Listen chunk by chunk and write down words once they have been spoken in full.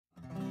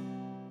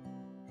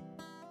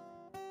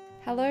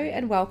Hello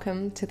and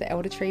welcome to the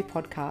Elder Tree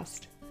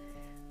podcast.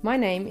 My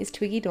name is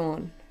Twiggy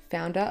Dawn,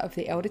 founder of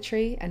the Elder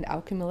Tree and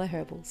Alchemilla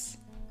Herbals.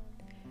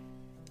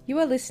 You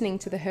are listening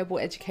to the Herbal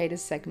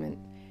Educators segment,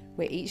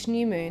 where each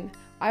new moon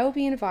I will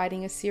be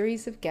inviting a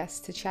series of guests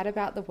to chat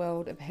about the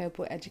world of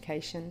herbal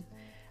education,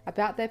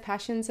 about their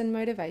passions and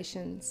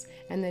motivations,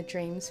 and their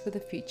dreams for the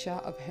future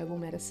of herbal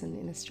medicine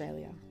in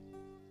Australia.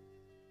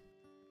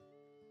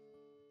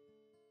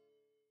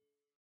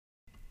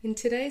 In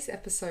today's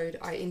episode,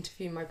 I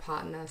interview my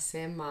partner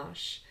Sam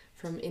Marsh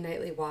from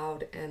Innately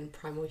Wild and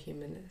Primal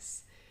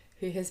Humanness,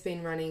 who has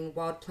been running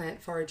wild plant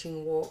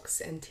foraging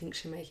walks and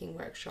tincture making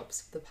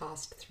workshops for the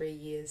past 3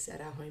 years at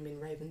our home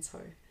in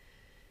Ravenshoe.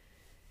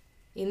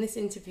 In this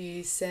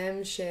interview,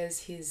 Sam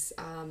shares his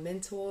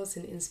mentors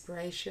and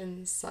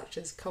inspirations such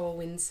as Koa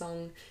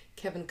Winsong,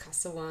 Kevin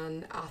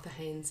Kassawan, Arthur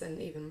Haynes,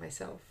 and even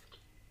myself.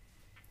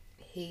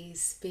 He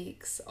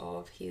speaks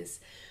of his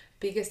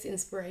biggest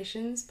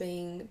inspirations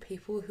being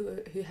people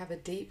who have a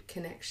deep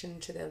connection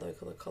to their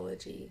local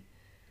ecology.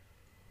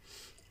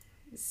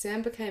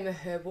 Sam became a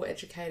herbal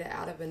educator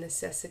out of a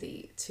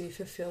necessity to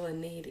fulfill a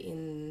need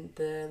in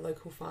the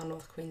local Far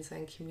North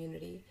Queensland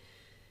community.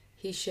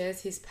 He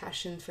shares his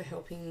passion for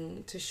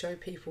helping to show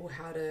people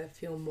how to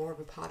feel more of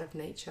a part of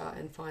nature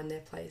and find their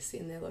place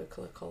in their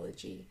local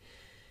ecology.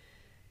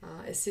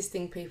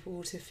 Assisting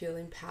people to feel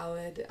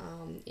empowered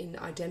in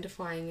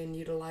identifying and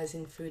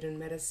utilising food and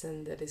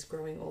medicine that is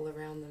growing all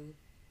around them.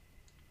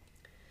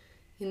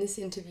 In this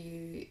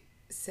interview,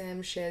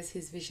 Sam shares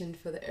his vision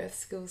for the Earth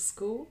Skills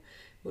School,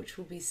 which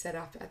will be set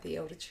up at the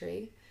Elder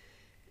Tree,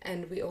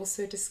 and we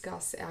also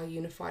discuss our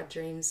unified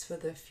dreams for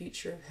the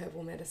future of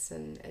herbal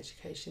medicine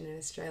education in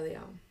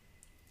Australia.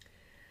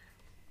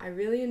 I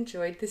really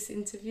enjoyed this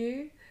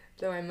interview,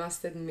 though I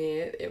must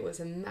admit it was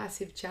a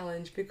massive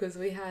challenge because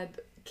we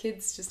had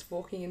kids just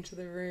walking into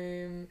the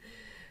room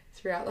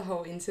throughout the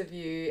whole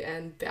interview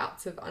and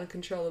bouts of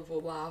uncontrollable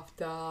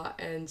laughter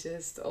and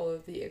just all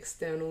of the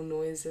external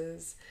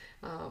noises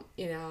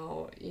in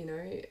our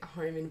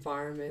home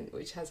environment,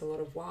 which has a lot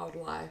of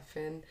wildlife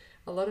and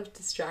a lot of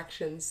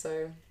distractions.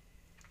 So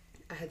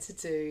I had to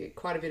do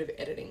quite a bit of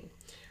editing.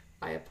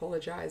 I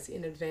apologise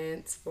in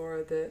advance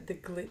for the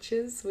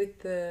glitches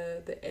with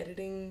the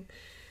editing.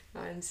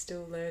 I'm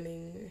still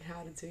learning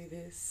how to do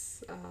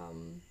this,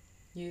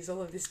 use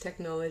all of this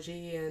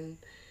technology, and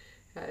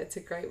it's a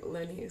great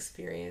learning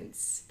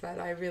experience. But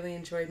I really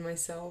enjoyed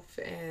myself,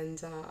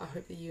 and I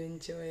hope that you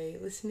enjoy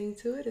listening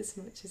to it as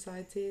much as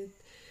I did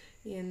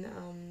in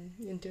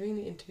doing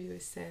the interview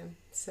with Sam.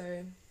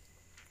 So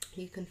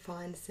you can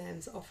find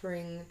Sam's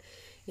offering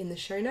in the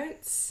show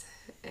notes,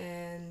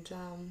 and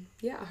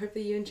I hope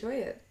that you enjoy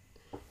it.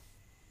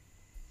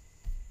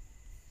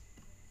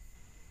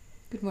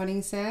 Good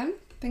morning, Sam.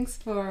 Thanks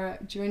for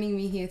joining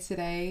me here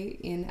today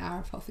in our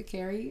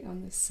apothecary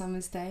on this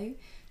summer's day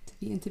to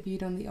be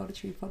interviewed on the Elder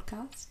Tree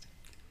podcast.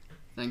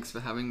 Thanks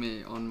for having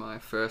me on my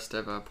first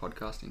ever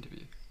podcast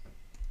interview.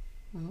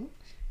 Well,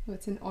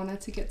 it's an honour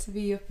to get to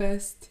be your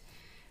first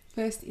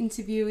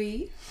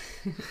interviewee.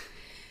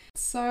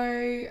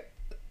 So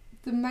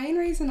the main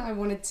reason I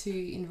wanted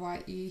to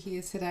invite you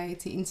here today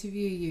to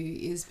interview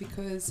you is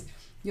because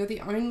you're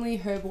the only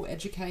herbal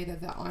educator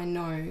that I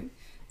know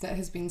that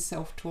has been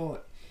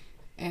self-taught.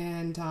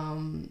 And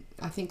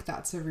I think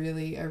that's a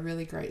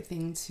really great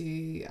thing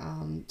to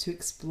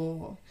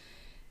explore.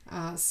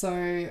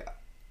 So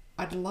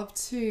I'd love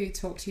to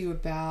talk to you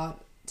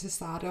about, to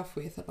start off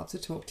with, I'd love to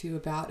talk to you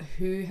about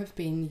who have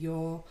been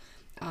your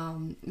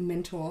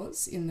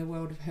mentors in the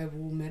world of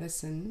herbal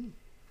medicine.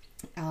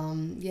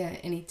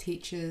 Any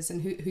teachers,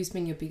 and who's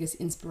been your biggest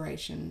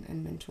inspiration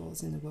and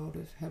mentors in the world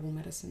of herbal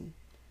medicine?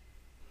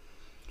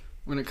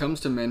 When it comes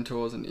to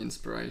mentors and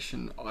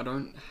inspiration, I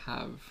don't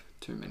have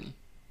too many.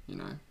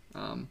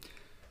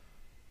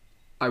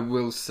 I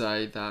will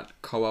say that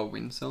Koa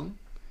Winsong,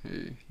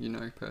 who you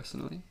know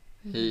personally,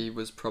 he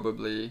was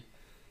probably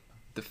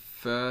the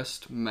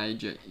first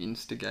major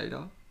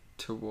instigator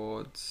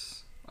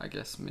towards, I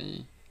guess,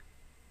 me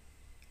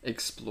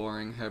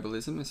exploring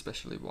herbalism,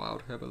 especially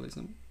wild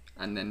herbalism,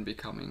 and then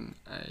becoming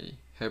a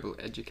herbal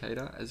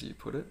educator, as you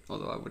put it,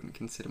 although I wouldn't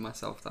consider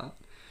myself that.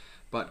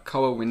 But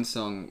Koa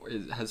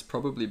Winsong has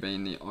probably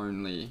been the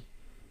only,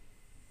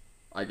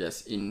 I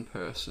guess,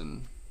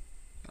 in-person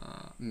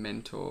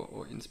mentor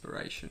or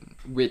inspiration,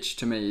 which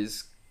to me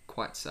is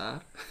quite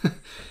sad.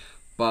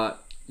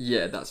 But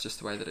yeah, that's just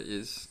the way that it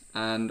is.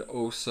 And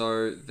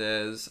also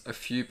there's a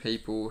few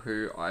people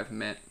who I've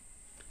met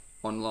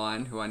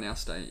online who I now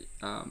stay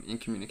in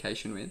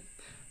communication with,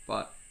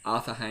 but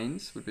Arthur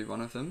Haynes would be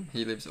one of them.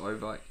 He lives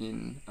over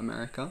in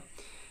America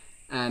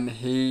and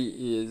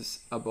he is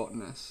a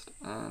botanist,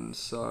 and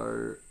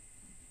so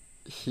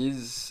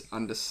his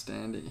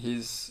understanding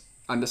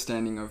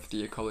of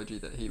the ecology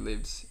that he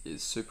lives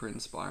is super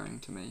inspiring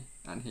to me,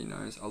 and he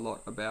knows a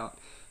lot about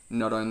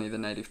not only the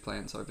native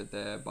plants over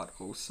there but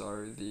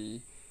also the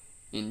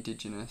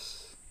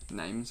indigenous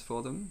names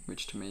for them,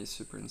 which to me is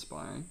super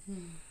inspiring.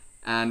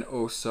 And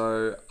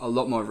also a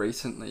lot more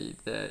recently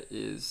there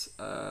is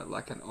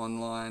like an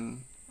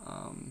online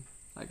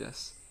I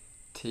guess,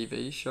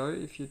 TV show,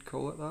 if you'd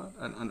call it that,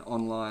 an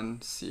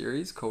online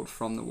series called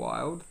From the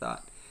Wild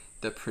that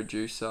the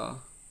producer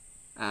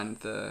and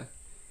the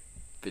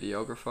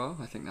videographer,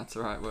 I think that's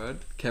the right word,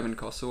 Kevin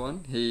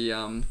Kosawan, he,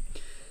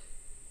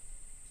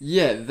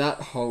 that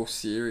whole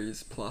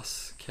series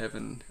plus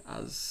Kevin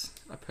as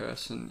a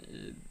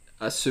person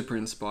are super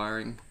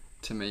inspiring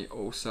to me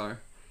also.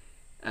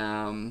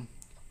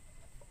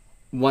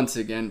 Once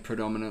again,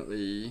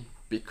 predominantly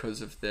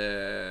because of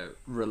their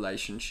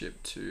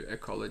relationship to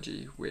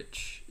ecology,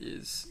 which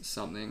is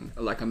something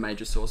like a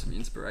major source of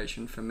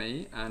inspiration for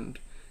me. And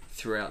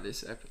throughout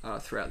this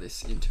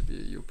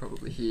interview, you'll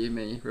probably hear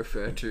me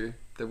refer to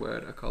the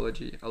word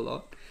ecology a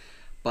lot.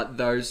 But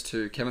those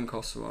two, Kevin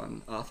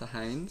Kosawan, Arthur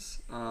Haynes,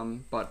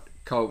 but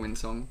Cole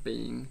Winsong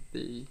being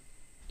the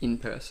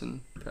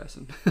in-person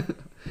person.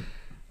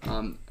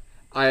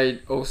 I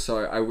will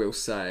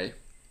say,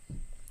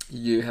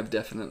 you have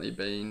definitely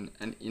been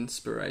an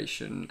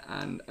inspiration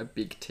and a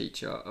big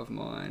teacher of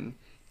mine,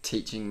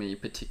 teaching me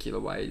particular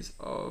ways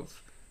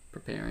of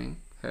preparing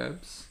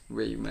herbs.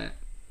 We met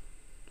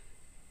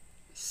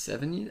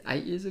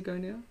 8 years ago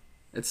now?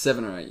 It's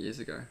 7 or 8 years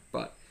ago.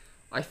 But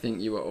I think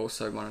you were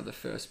also one of the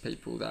first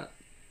people that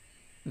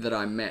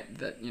I met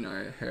that,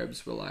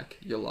 herbs were like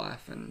your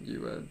life, and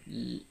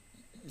you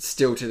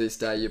still to this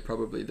day, you're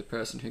probably the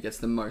person who gets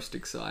the most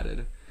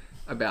excited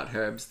about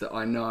herbs that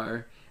I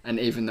know. And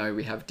even though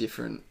we have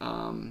different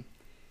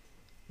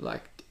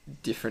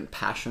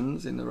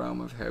passions in the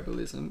realm of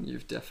herbalism,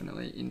 you've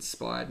definitely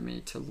inspired me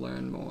to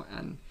learn more,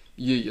 and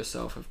you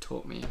yourself have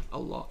taught me a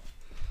lot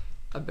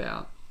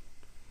about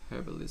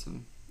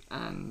herbalism,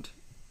 and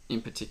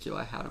in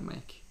particular how to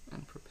make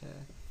and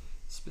prepare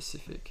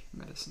specific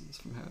medicines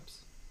from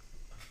herbs.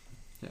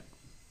 Yeah.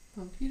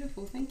 Oh,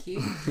 beautiful, thank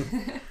you.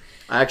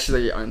 I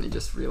actually only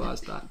just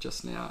realised that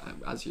just now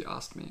as you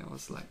asked me. I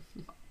was like,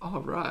 oh,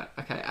 right.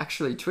 Okay,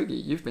 actually, Twiggy,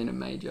 you've been a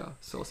major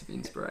source of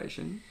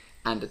inspiration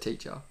and a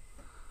teacher.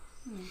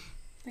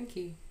 Thank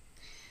you.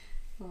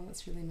 Well,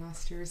 that's really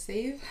nice to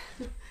receive.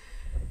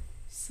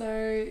 So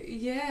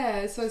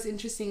it's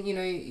interesting,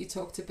 you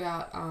talked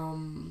about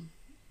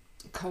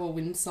Koa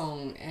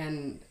Winsong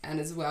and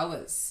as well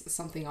as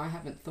something I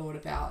haven't thought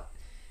about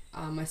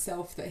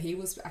myself, that he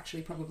was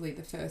actually probably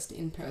the first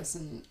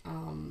in-person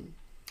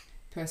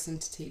person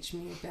to teach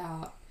me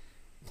about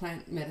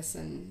plant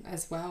medicine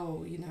as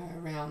well.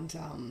 Around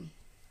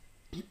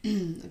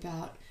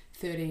about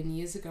 13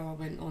 years ago, I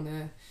went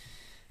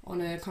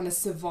on a kind of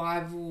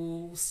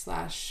survival /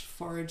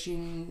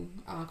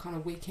 foraging kind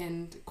of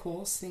weekend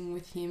course thing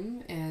with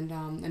him,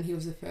 and he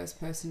was the first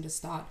person to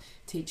start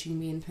teaching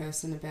me in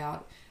person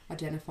about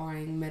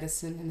identifying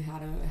medicine and how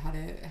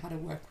to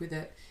work with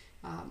it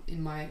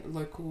in my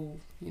local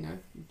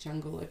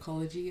jungle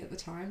ecology at the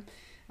time.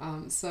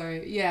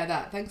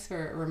 Thanks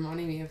for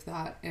reminding me of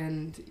that.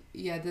 And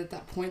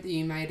that point that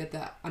you made of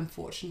that,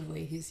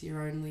 unfortunately he's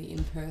your only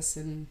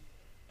in-person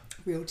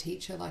real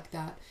teacher like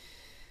that.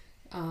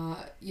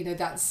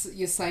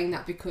 You're saying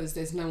that because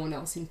there's no one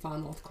else in far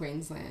north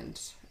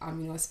Queensland,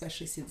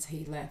 especially since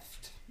he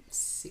left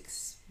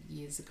 6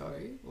 years ago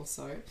or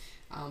so.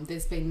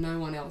 There's been no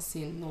one else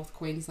in North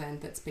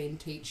Queensland that's been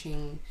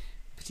teaching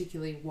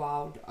particularly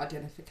wild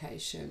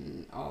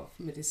identification of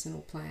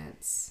medicinal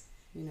plants.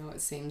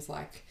 It seems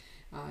like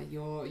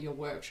your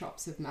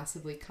workshops have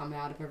massively come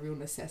out of a real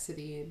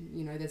necessity,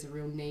 and there's a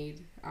real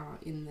need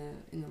in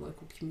the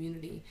local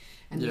community,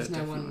 and there's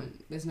no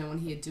one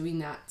here doing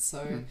that.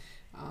 So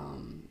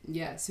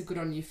so good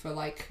on you for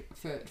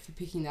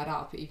picking that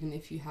up, even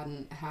if you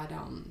hadn't had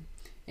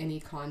any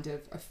kind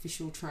of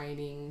official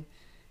training.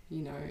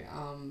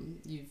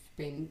 You've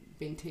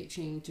been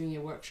teaching, doing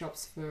your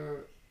workshops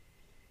for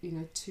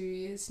 2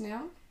 years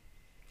now,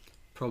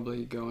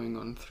 probably going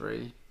on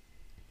 3.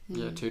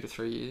 2 to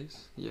 3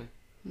 years.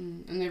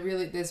 And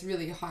there's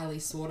really highly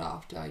sought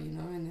after,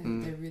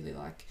 and they're really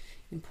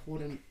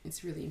important.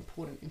 It's really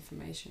important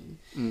information,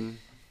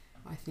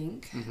 I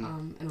think,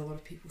 and a lot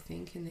of people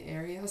think in the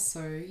area.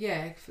 So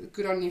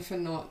good on you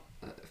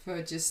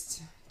for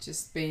just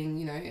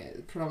being,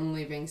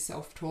 predominantly being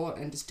self-taught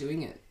and just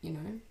doing it,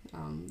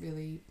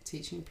 really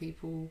teaching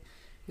people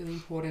really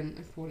important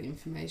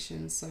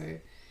information. So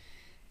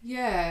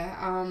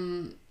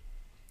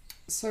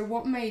so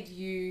what made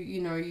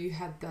you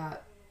had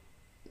that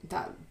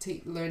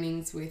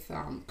learnings with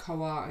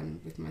Koa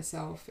and with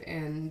myself,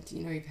 and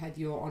you've had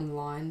your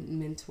online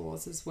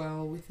mentors as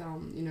well with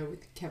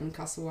with Kevin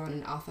Kosawan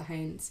and Arthur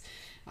Haynes,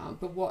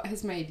 but what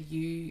has made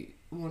you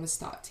want to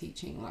start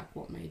teaching?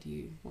 What made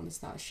you want to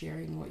start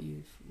sharing what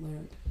you've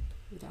learned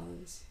with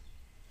others?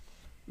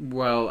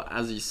 Well,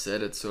 as you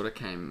said, it sort of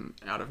came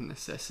out of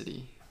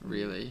necessity,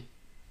 really.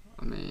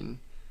 I mean,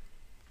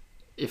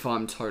 if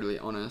I'm totally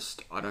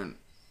honest,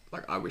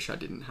 I wish I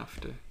didn't have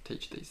to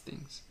teach these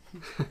things.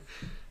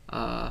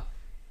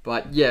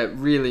 But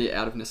really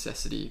out of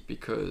necessity,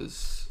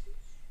 because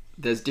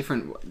there's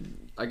different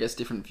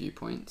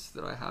viewpoints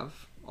that I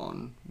have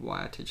on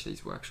why I teach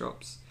these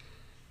workshops.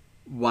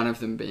 One of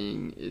them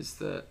being is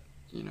that,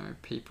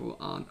 people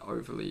aren't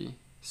overly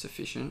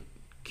sufficient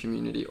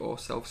community or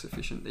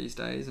self-sufficient these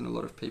days, and a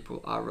lot of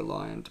people are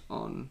reliant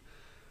on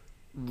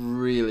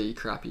really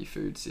crappy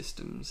food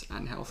systems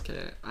and a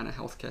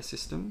healthcare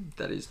system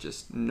that is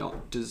just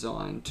not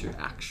designed to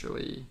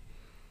actually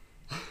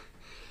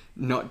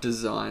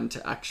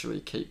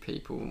keep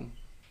people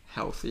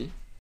healthy.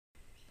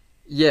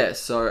 Yeah,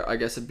 so I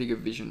guess a bigger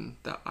vision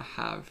that I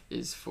have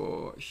is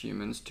for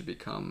humans to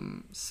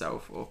become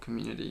self or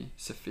community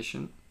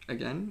sufficient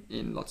again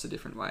in lots of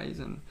different ways,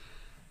 and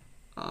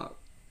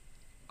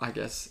I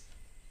guess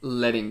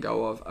letting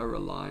go of a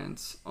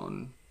reliance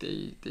on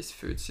this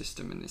food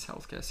system and this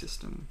healthcare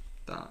system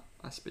that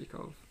I speak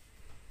of.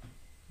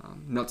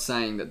 Not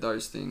saying that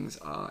those things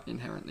are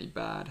inherently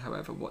bad.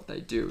 However, what they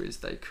do is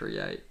they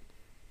create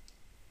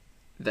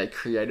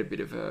a bit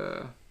of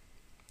a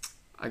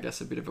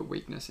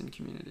weakness in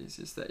communities,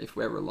 is that if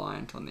we're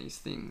reliant on these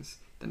things,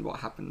 then what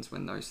happens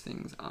when those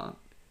things aren't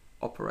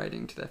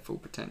operating to their full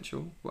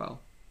potential? Well,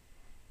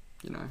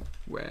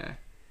 we're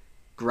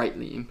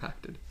greatly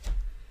impacted.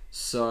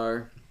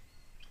 So,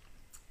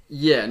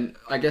 yeah,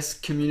 I guess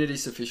community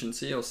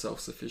sufficiency, or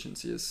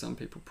self-sufficiency as some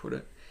people put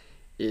it,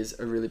 is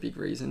a really big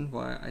reason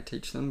why I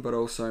teach them, but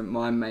also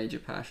my major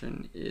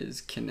passion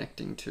is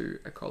connecting to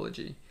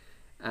ecology.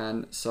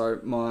 And so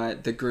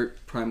the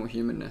group Primal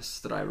Humanness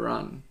that I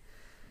run,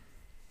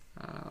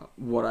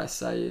 what I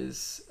say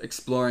is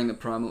exploring the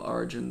primal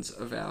origins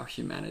of our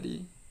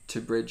humanity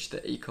to bridge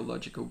the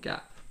ecological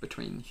gap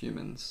between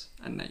humans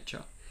and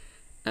nature.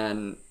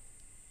 And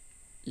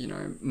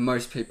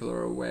most people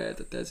are aware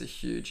that there's a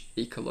huge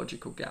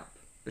ecological gap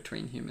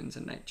between humans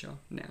and nature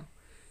now.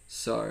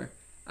 So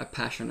a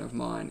passion of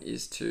mine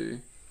is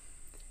to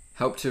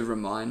help to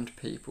remind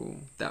people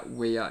that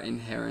we are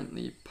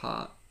inherently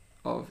part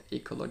of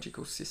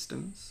ecological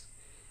systems,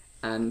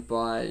 and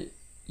by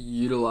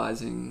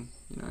utilizing,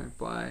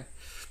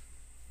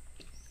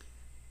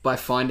 by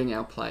finding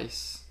our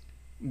place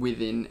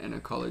within an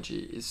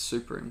ecology is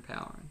super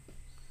empowering.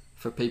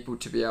 For people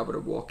to be able to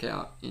walk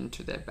out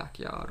into their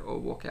backyard, or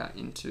walk out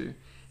into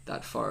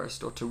that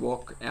forest, or to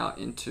walk out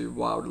into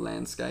wild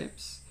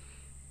landscapes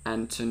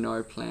and to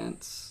know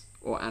plants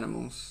or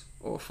animals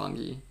or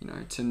fungi,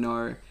 to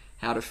know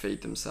how to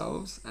feed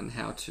themselves and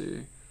how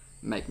to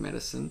make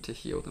medicine to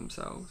heal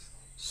themselves.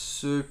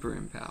 Super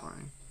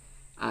empowering.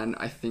 And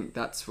I think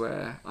that's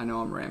where, I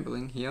know I'm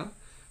rambling here,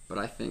 but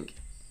I think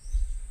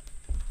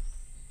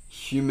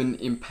human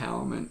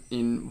empowerment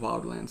in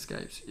wild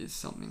landscapes is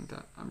something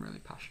that I'm really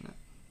passionate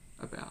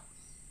about.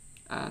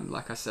 And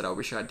like I said, I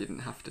wish I didn't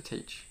have to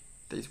teach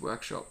these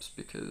workshops,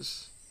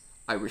 because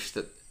I wish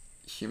that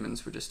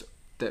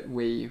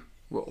we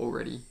were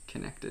already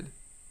connected,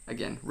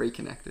 again,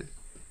 reconnected.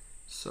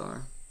 So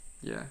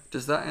yeah,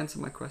 does that answer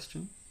my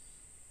question?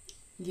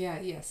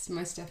 Yeah, yes,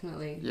 most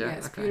definitely. Yeah,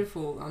 it's okay.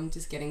 Beautiful. I'm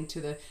just getting to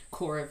the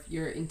core of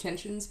your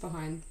intentions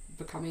behind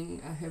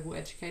becoming a herbal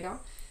educator.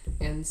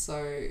 And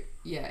so,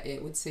 yeah,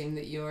 it would seem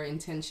that your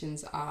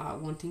intentions are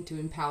wanting to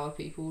empower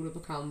people to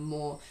become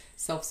more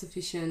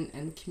self-sufficient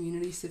and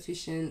community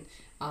sufficient,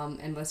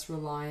 and less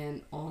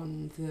reliant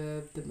on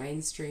the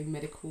mainstream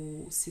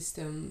medical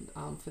system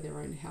for their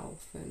own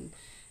health. And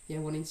yeah,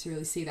 wanting to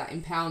really see that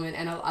empowerment.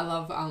 And I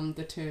love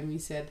the term you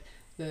said,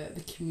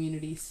 the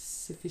community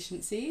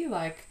sufficiency.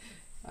 Like,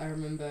 I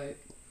remember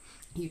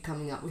you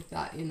coming up with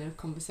that in a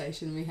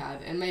conversation we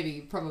had, and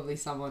probably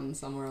someone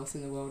somewhere else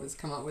in the world has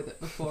come up with it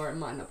before. It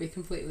might not be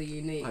completely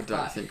unique. I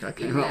don't think I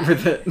came up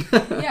with it.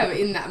 Yeah, but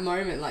in that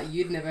moment, like,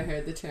 you'd never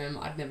heard the term,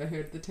 I'd never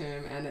heard the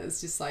term, and it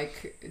was just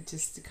like, it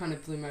just kind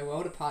of blew my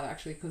world apart,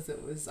 actually,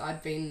 because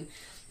I'd been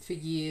for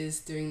years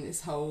doing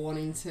this whole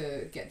wanting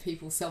to get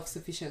people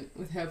self-sufficient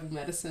with herbal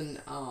medicine,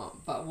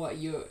 but what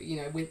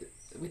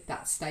with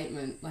that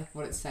statement, like,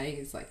 what it's saying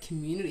is like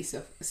community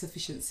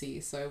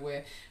sufficiency. So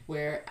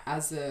we're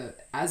as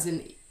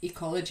an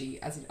ecology,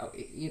 as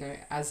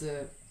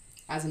a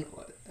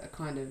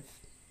kind of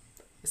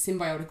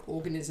symbiotic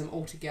organism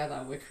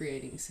altogether, we're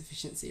creating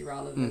sufficiency,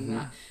 rather than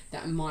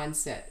that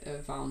mindset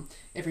of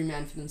every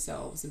man for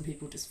themselves and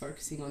people just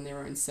focusing on their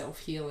own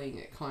self-healing.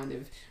 It kind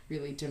of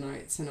really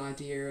denotes an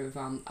idea of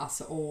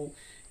us all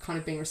kind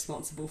of being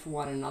responsible for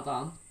one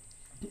another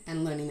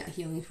and learning that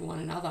healing for one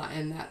another.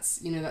 And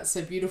that's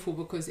so beautiful,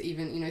 because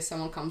even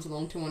someone comes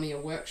along to one of your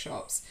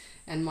workshops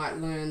and might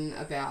learn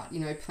about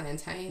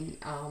plantain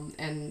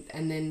and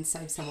then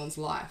save someone's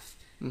life,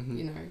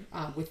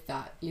 with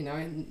that,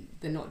 and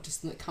they're not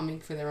just coming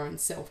for their own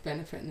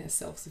self-benefit and their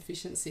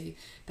self-sufficiency.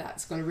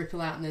 That's going to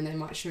ripple out, and then they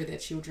might show their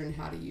children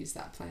how to use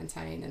that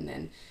plantain, and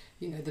then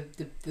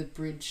the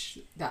bridge,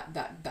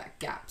 that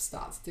gap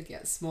starts to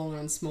get smaller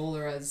and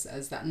smaller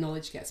as that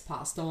knowledge gets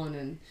passed on.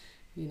 And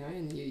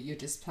and you're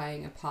just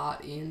playing a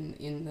part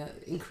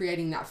in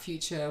creating that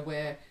future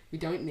where we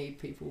don't need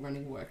people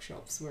running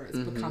workshops, where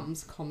it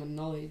becomes common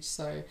knowledge.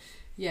 So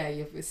yeah,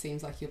 it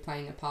seems like you're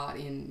playing a part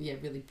in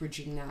really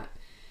bridging that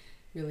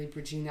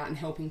and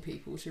helping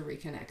people to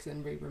reconnect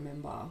and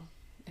remember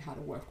how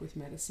to work with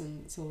medicine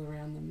that's all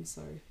around them.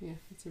 So yeah,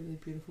 it's a really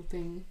beautiful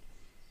thing.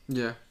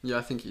 Yeah,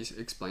 I think you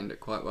explained it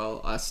quite well.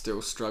 I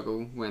still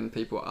struggle when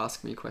people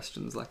ask me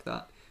questions like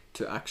that,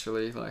 to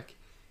actually like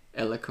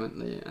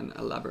eloquently and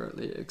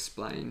elaborately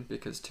explain,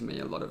 because to me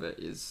a lot of it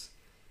is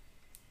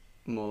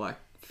more like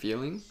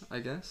feeling, I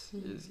guess.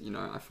 Is, you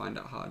know, I find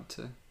it hard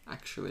to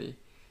actually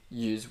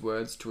use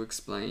words to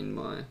explain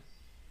my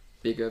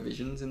bigger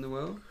visions in the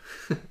world.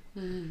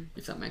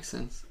 If that makes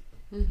sense.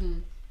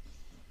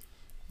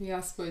 Yeah,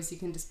 I suppose you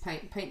can just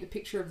paint the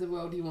picture of the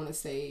world you want to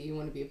see. You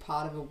want to be a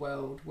part of a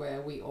world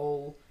where we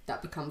all,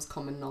 that becomes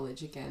common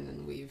knowledge again,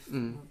 and we've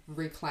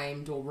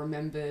reclaimed or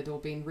remembered or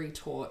been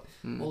retaught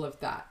all of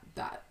that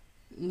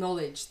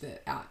knowledge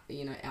that our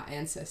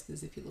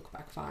ancestors, if you look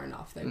back far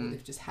enough, they would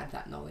have just had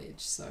that knowledge.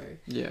 So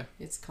yeah,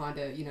 it's kind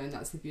of, you know, and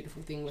that's the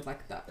beautiful thing with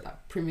like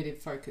that primitive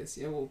focus,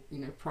 or, you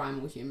know,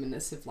 primal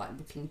humanness of like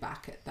looking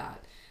back at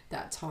that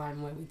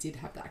time where we did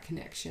have that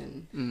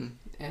connection,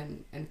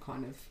 and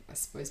kind of, I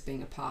suppose,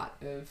 being a part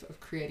of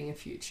creating a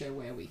future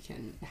where we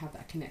can have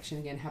that connection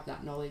again, have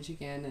that knowledge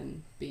again,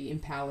 and be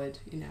empowered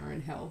in our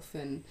own health,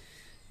 and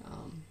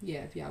be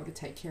able to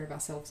take care of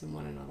ourselves and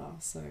one another.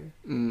 So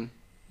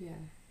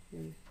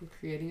we're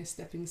creating a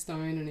stepping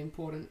stone, an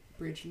important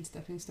bridge and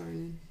stepping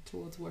stone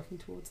towards working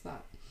towards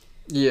that.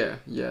 Yeah,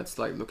 it's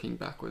like looking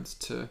backwards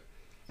to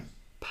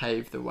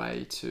pave the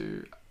way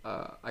to,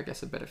 I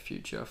guess, a better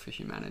future for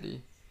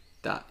humanity.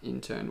 That in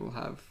turn will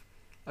have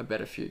a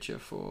better future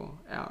for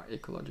our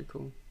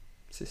ecological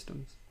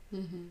systems.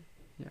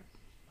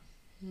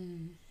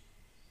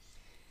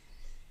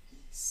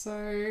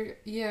 So,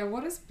 yeah,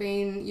 what has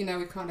been, you know,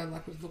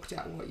 we've looked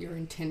at what your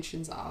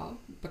intentions are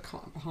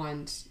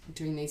behind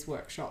doing these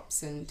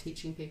workshops and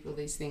teaching people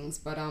these things,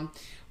 but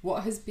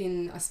what has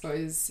been, I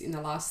suppose, in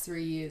the last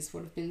 3 years,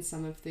 what have been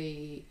some of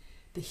the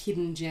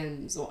hidden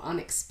gems or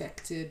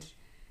unexpected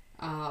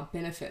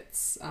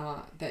benefits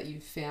that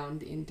you've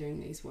found in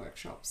doing these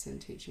workshops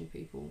and teaching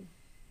people?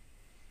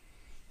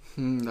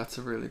 That's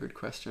a really good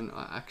question.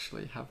 I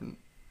actually haven't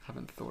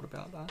thought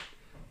about that.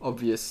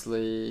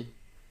 Obviously,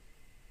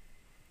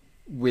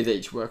 with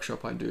each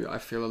workshop I do, I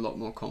feel a lot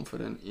more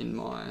confident in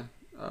my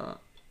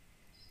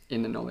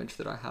in the knowledge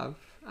that I have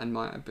and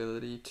my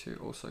ability to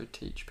also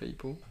teach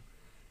people.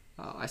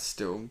 I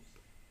still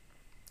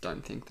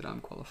don't think that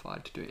I'm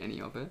qualified to do any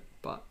of it,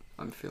 but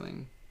I'm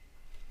feeling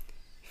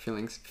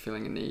a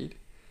need.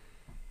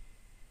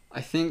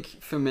 I think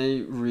for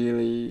me,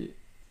 really,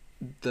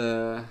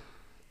 the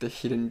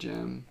hidden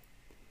gem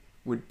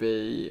would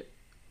be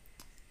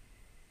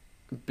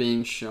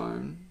being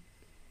shown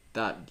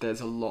that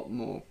there's a lot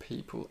more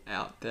people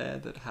out there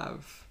that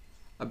have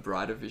a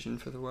brighter vision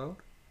for the world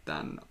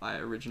than I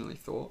originally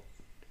thought.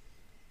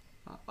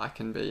 I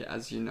can be,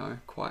 as you know,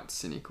 quite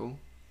cynical,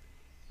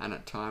 and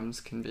at times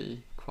can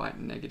be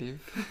quite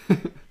negative.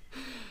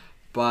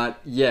 But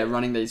yeah,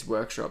 running these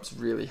workshops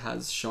really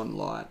has shone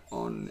light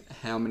on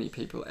how many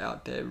people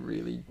out there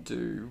really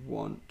do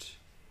want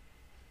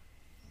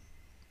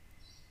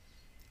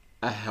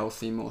a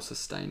healthy, more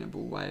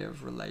sustainable way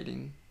of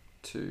relating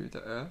to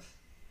the earth.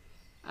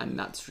 And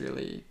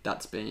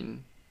that's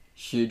been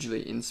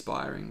hugely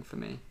inspiring for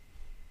me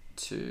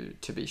to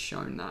be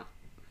shown that,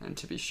 and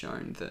to be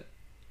shown that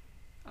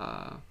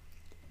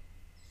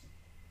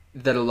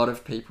that a lot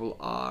of people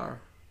are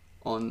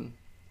on,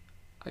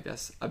 I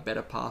guess, a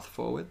better path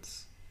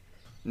forwards,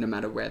 no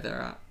matter where they're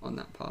at on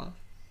that path.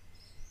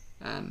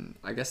 And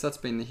I guess that's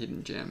been the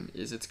hidden gem,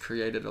 is it's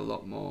created a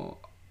lot more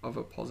of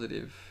a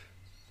positive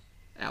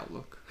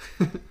outlook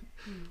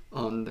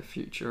on the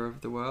future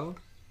of the world.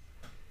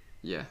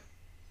 Yeah.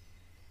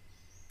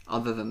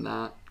 Other than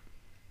that,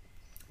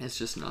 it's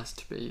just nice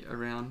to be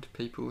around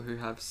people who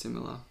have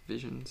similar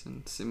visions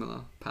and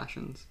similar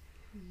passions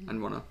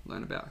and want to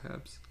learn about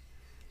herbs.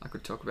 I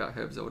could talk about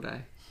herbs all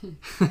day.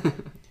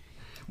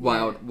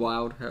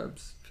 Wild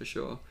herbs, for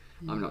sure.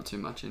 I'm not too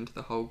much into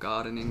the whole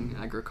gardening,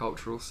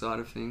 agricultural side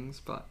of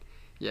things, but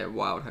yeah,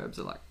 wild herbs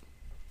are like,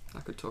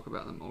 I could talk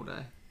about them all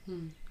day.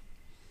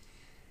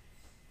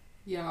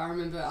 Yeah, I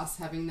remember us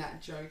having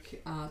that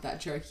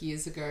joke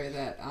years ago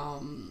that,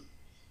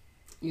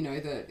 you know,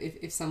 that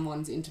if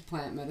someone's into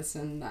plant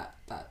medicine, that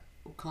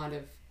kind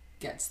of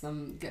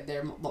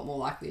they're a lot more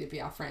likely to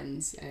be our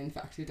friends. And in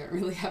fact, we don't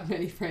really have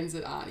many friends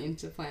that aren't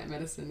into plant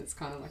medicine. It's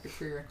kind of like a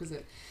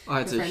prerequisite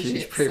for it's a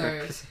huge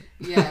prerequisite.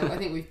 So yeah, I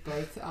think we've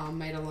both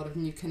made a lot of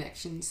new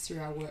connections through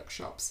our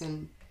workshops,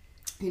 and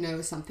you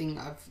know, something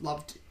I've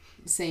loved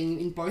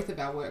seeing in both of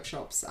our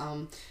workshops,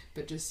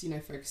 but just, you know,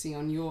 focusing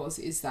on yours,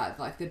 is that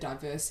like the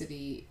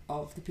diversity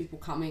of the people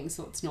coming.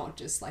 So it's not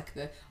just like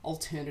the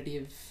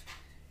alternative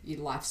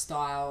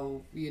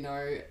lifestyle, you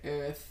know,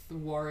 earth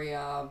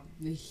warrior,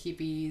 the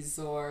hippies,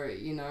 or,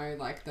 you know,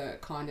 like the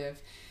kind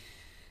of,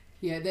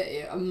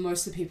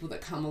 most of the people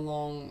that come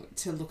along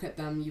to look at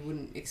them, you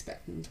wouldn't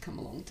expect them to come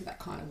along to that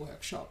kind of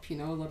workshop. You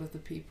know, a lot of the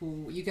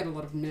people, you get a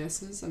lot of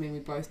nurses. I mean, we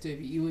both do,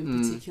 but you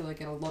in particular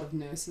get a lot of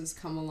nurses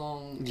come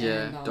along.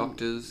 Yeah, and,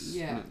 doctors.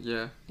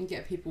 Yeah. And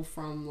get people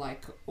from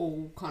like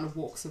all kind of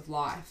walks of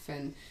life,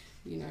 and,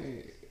 you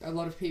know, a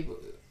lot of people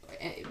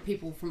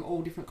from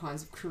all different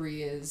kinds of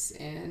careers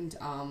and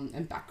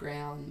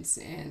backgrounds,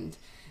 and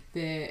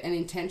and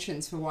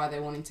intentions for why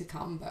they're wanting to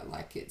come, but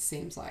like it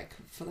seems like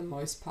for the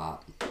most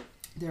part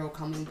they're all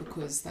coming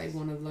because they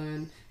want to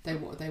learn, they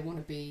want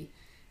to be,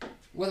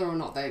 whether or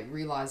not they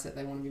realise that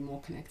they want to be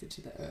more connected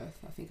to the earth.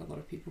 I think a lot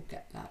of people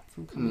get that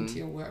from coming to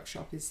your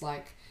workshop, is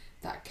like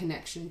that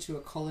connection to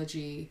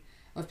ecology,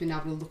 of being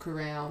able to look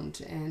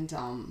around and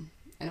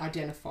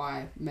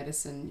identify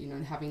medicine, you know,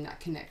 and having that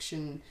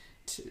connection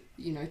to,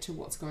 you know, to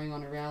what's going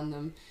on around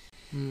them.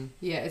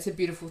 Yeah, it's a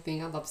beautiful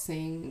thing. I love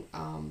seeing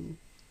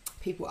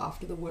people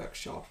after the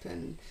workshop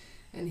and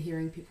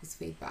hearing people's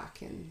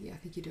feedback, and yeah, I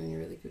think you're doing a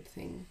really good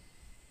thing.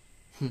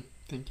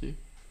 Thank you.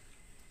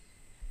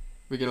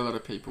 We get a lot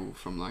of people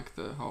from like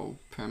the whole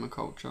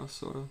permaculture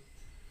sort of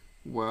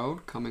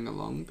world coming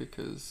along,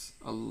 because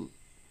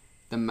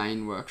the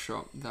main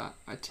workshop that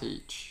I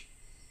teach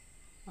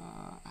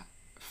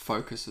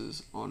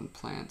focuses on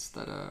plants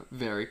that are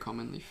very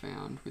commonly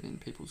found within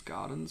people's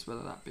gardens,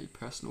 whether that be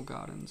personal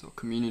gardens or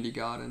community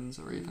gardens,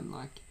 or even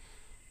like,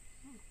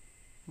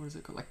 what is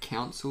it called, like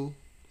council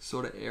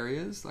sort of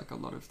areas. Like a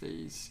lot of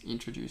these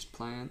introduced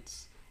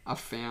plants are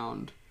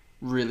found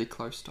really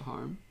close to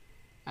home,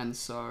 and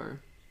so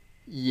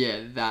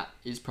yeah, that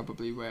is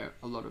probably where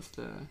a lot of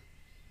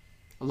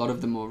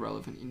the more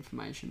relevant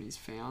information is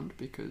found,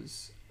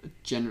 because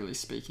generally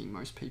speaking,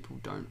 most people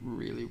don't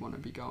really want to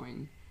be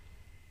going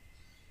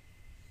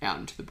out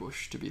into the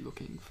bush to be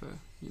looking for,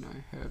 you know,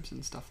 herbs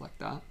and stuff like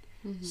that.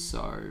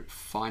 So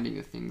finding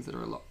the things that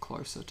are a lot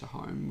closer to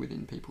home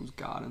within people's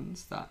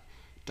gardens that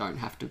don't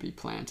have to be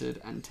planted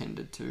and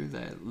tended to,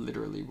 they're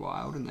literally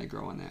wild and they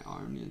grow on their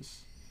own,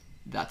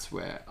 that's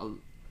where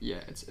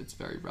it's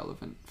very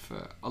relevant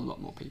for a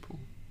lot more people.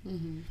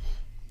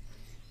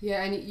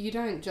 Yeah, and you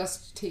don't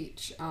just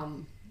teach,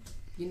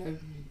 you know,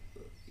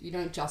 you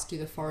don't just do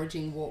the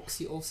foraging walks,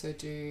 you also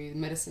do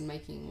medicine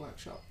making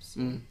workshops,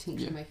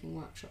 tincture making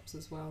workshops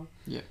as well.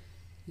 Yeah.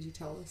 Could you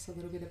tell us a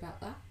little bit about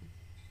that?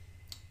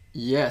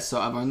 Yeah, so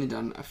I've only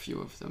done a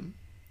few of them,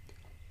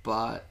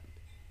 but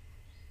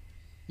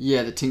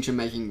yeah, the tincture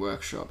making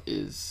workshop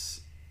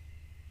it's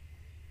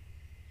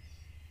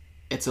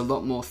a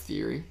lot more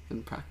theory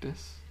than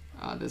practice.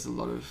 There's a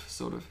lot of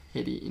sort of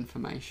heady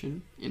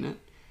information in it,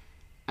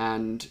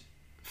 and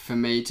for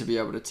me to be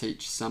able to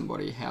teach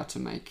somebody how to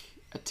make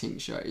a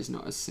tincture is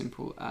not as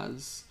simple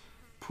as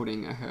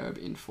putting a herb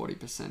in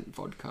 40%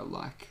 vodka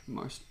like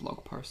most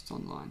blog posts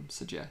online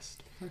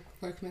suggest.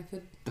 Folk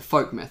method? The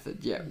folk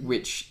method, yeah,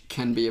 which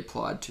can be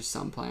applied to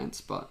some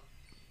plants, but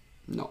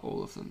not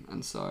all of them.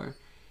 And so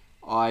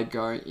I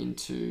go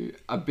into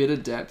a bit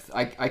of depth.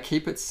 I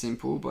keep it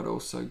simple, but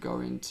also go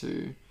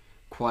into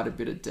quite a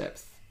bit of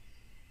depth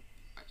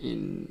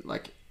in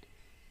like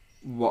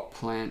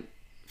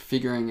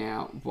figuring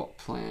out what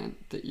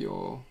plant that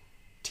you're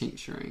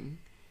tincturing,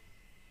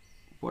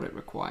 what it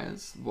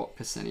requires, what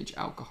percentage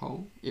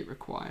alcohol it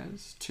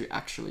requires to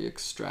actually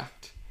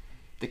extract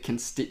the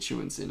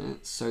constituents in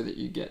it so that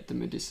you get the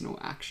medicinal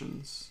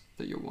actions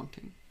that you're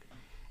wanting.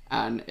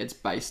 And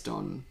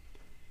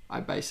I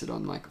base it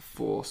on like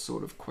 4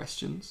 sort of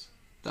questions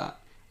that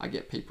I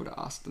get people to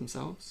ask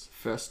themselves.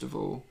 First of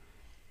all,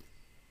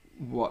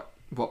 what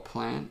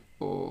plant,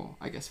 or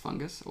I guess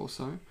fungus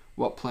also,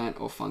 what plant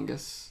or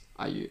fungus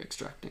are you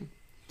extracting?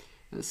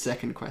 And the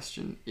second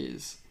question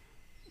is,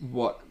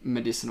 what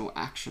medicinal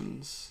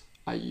actions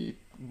are you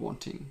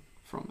wanting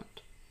from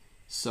it?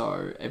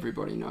 So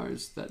everybody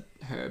knows that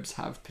herbs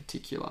have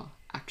particular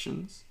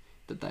actions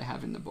that they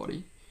have in the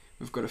body.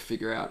 We've got to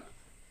figure out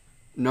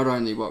not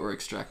only what we're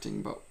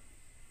extracting, but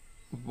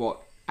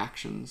what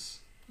actions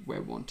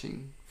we're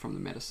wanting from the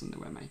medicine that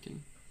we're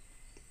making.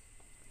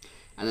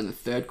 And then the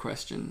third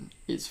question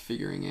is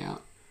figuring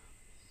out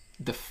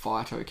the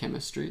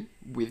phytochemistry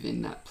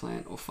within that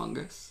plant or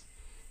fungus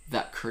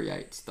that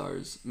creates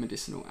those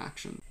medicinal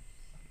actions.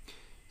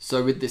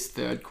 So with this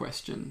third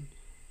question,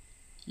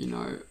 you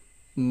know,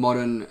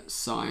 modern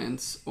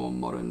science or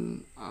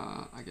modern,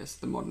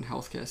 the modern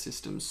healthcare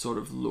system sort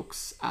of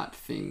looks at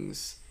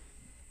things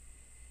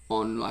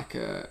on like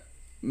a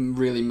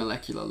really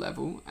molecular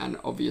level, and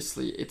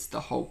obviously it's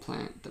the whole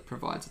plant that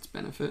provides its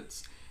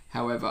benefits.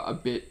 However,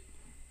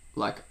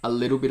 a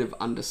little bit of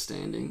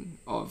understanding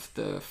of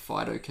the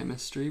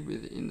phytochemistry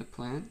within the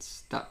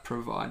plants that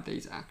provide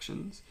these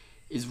actions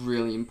is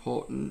really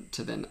important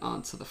to then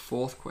answer the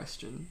fourth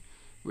question,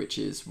 which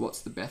is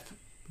what's the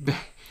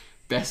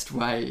best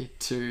way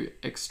to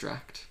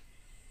extract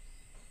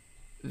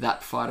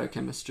that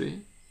phytochemistry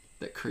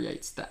that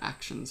creates the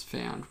actions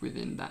found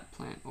within that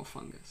plant or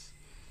fungus.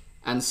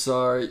 And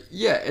so,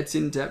 yeah, it's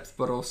in depth,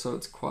 but also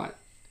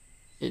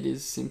it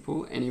is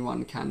simple.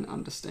 Anyone can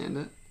understand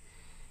it.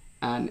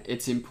 And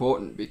it's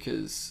important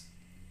because,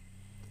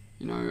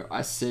 you know,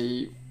 I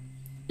see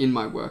in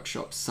my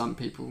workshops, some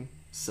people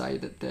say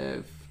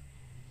that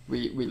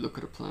we look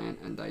at a plant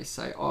and they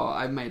say, oh,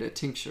 I made a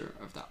tincture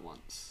of that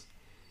once.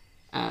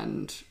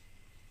 And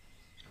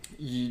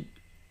you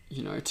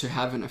know, to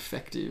have an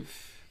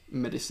effective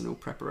medicinal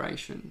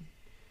preparation,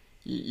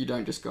 you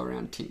don't just go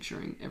around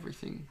tincturing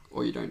everything,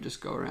 or you don't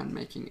just go around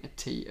making a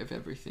tea of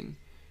everything,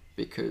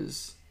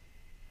 because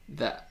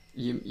that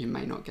you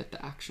may not get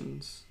the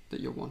actions that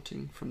you're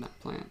wanting from that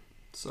plant.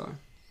 So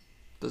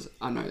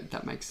I know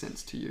that makes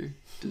sense to you.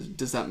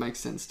 Does that make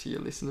sense to your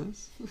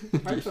listeners?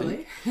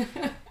 Hopefully.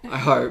 I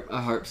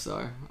hope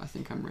so. I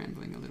think I'm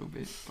rambling a little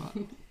bit, but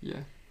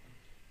yeah.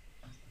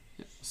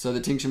 So the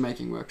tincture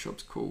making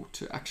workshop's cool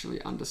to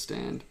actually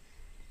understand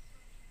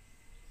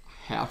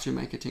how to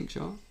make a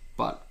tincture,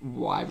 but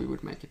why we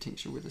would make a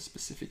tincture with a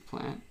specific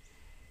plant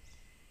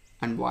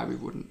and why we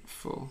wouldn't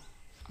for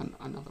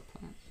another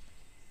plant.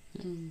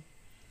 Yeah.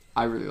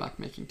 I really like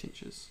making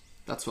tinctures.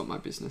 That's what my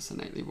business,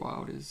 Innately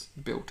Wild, is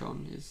built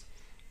on, is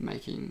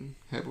making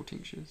herbal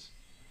tinctures.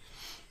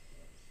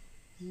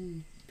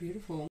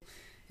 Beautiful.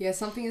 Yeah,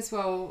 something as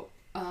well,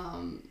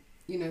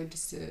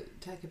 just to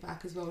take it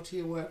back as well to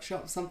your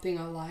workshop, something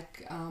I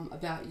like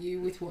about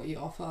you with what you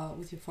offer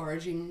with your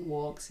foraging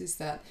walks is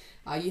that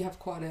you have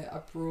quite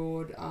a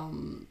broad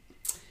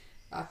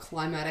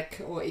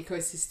climatic or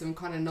ecosystem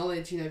kind of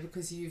knowledge,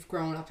 because you've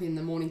grown up in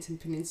the Mornington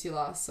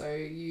Peninsula, so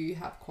you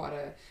have quite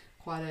a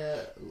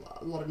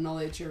lot of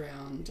knowledge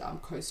around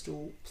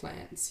coastal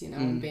plants,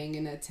 and being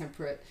in a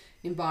temperate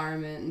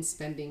environment and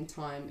spending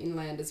time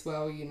inland as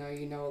well. You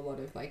know a lot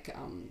of like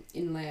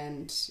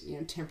inland,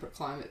 temperate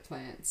climate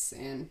plants,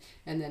 and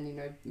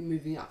then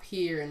moving up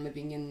here and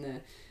living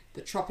in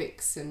the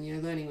tropics,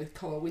 and learning with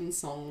koa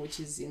windsong, which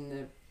is in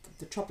the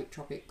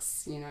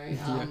tropics, and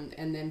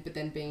then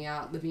living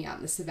out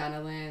in the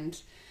savannah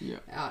land,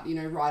 out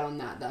right on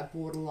that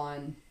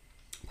borderline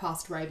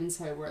past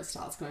Ravenshoe, where it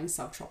starts going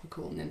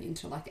subtropical and then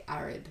into like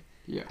arid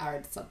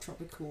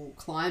subtropical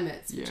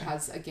climates, which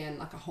has again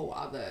like a whole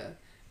other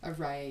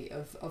array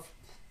of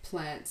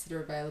plants that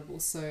are available.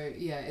 So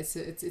yeah,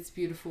 it's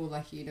beautiful,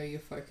 like your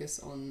focus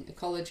on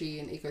ecology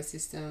and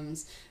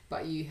ecosystems,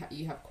 but you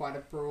have quite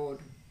a broad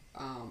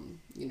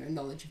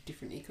knowledge of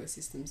different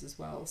ecosystems as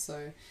well.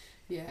 So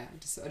yeah,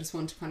 I just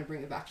wanted to kind of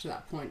bring it back to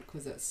that point,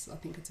 because I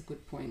think it's a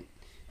good point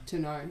to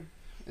know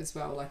as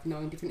well, like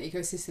knowing different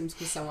ecosystems,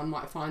 because someone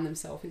might find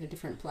themselves in a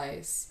different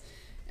place,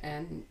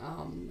 and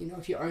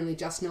if you only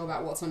just know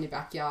about what's on your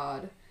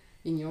backyard,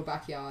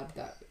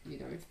 that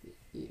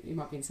you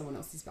might be in someone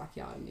else's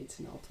backyard and need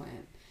to know a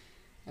plant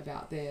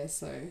about there.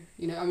 So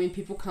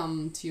people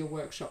come to your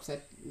workshops,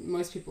 like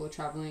most people are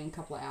traveling a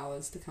couple of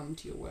hours to come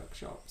to your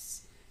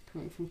workshops,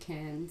 coming from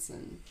Cairns,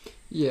 and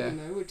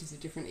which is a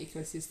different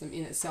ecosystem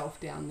in itself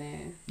down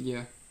there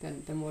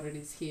than what it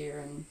is here.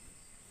 And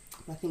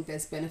I think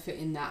there's benefit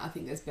in that. I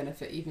think there's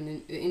benefit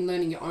even in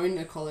learning your own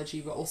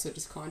ecology, but also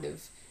just kind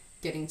of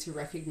getting to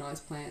recognise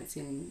plants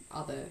in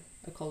other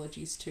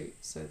ecologies too,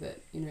 so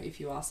that if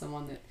you are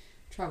someone that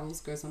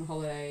travels, goes on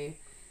holiday,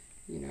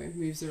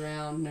 moves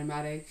around,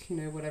 nomadic,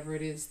 whatever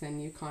it is, then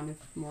you're kind of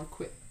more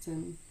equipped.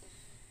 And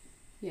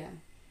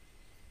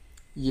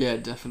yeah,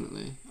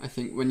 definitely. I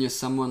think when you're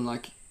someone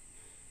like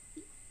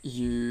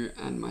you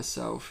and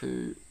myself,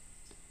 who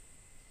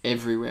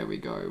everywhere we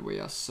go, we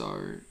are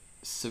so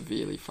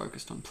severely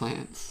focused on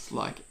plants,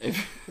 like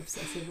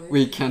obsessively.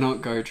 We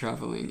cannot go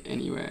traveling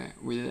anywhere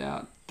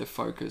without the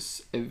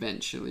focus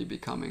eventually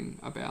becoming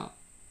about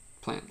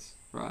plants,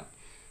 right?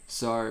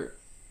 So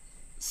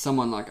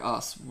someone like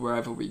us,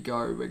 wherever we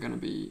go, we're going to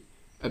be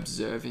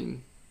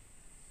observing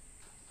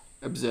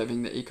the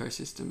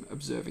ecosystem,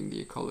 observing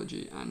the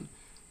ecology. And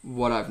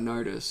what I've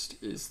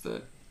noticed is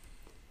that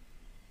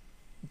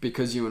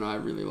because you and I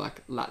really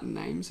like Latin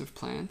names of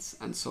plants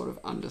and sort of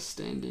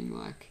understanding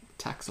like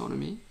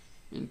taxonomy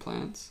in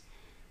plants,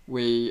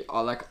 we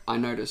are like, I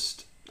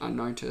notice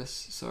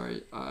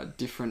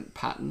different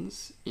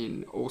patterns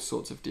in all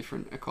sorts of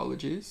different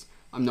ecologies.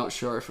 I'm not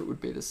sure if it would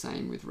be the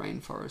same with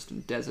rainforest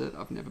and desert.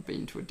 I've never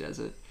been to a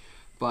desert,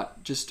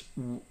 but just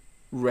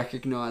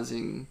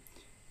recognizing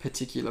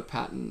particular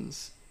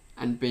patterns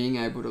and being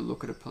able to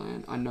look at a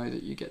plant. I know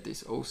that you get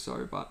this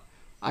also, but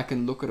I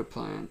can look at a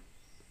plant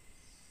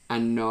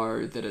and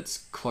know that it's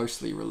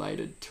closely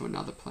related to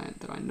another plant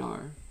that I know.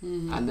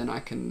 And then I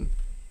can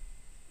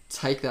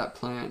take that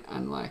plant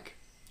and like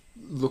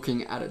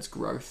looking at its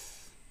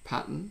growth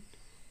pattern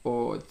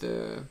or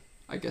the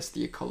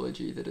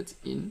ecology that it's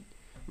in,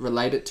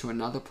 relate it to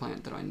another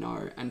plant that I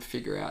know and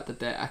figure out that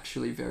they're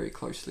actually very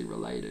closely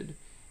related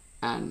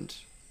and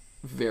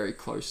very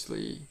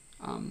closely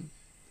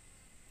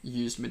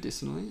used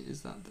medicinally.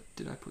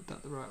 Did I put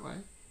that the right way?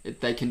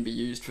 They can be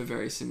used for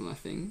very similar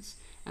things.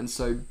 And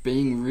so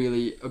being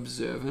really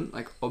observant,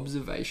 like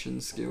observation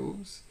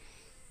skills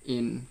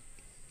in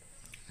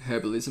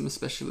herbalism,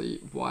 especially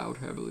wild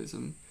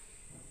herbalism,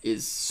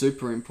 is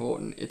super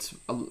important. It's,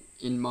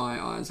 in my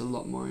eyes, a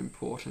lot more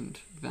important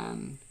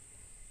than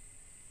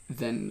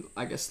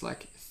I guess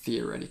like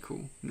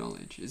theoretical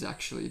knowledge, is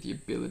actually the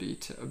ability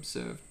to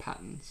observe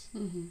patterns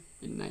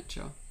in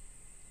nature.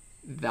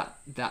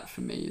 That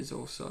for me is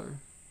also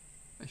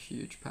a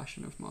huge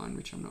passion of mine,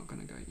 which I'm not going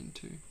to go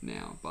into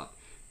now, but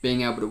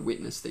being able to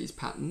witness these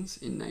patterns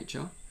in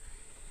nature,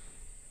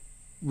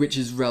 which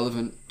is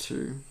relevant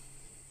to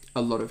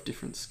a lot of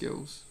different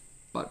skills,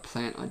 but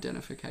plant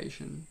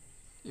identification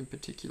in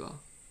particular.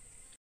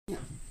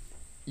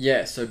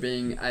 Yeah, so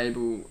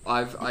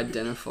I've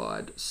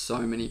identified so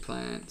many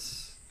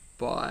plants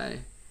by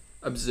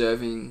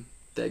observing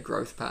their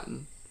growth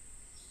pattern,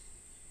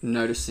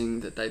 noticing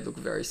that they look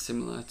very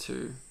similar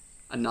to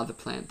another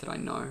plant that I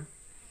know,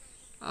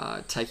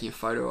 taking a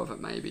photo of it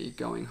maybe,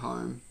 going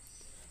home,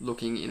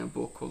 looking in a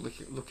book or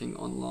looking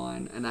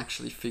online and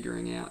actually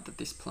figuring out that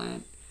this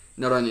plant,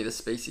 not only the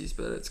species,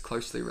 but it's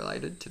closely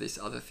related to this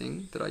other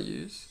thing that I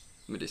use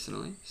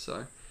medicinally.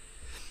 So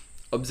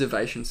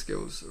observation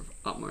skills of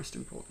utmost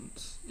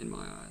importance in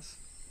my eyes.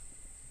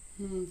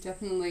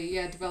 Definitely,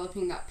 yeah.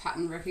 Developing that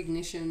pattern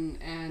recognition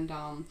and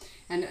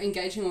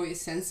engaging all your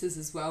senses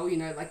as well. You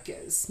know, like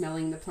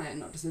smelling the plant,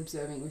 not just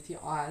observing with your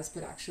eyes,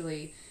 but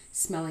actually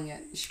smelling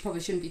it. You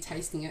probably shouldn't be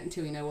tasting it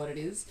until you know what it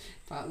is.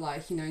 But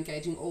like, you know,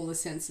 engaging all the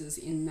senses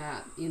in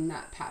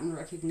that pattern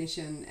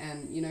recognition,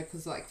 and you know,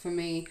 because like for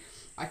me,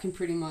 I can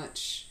pretty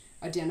much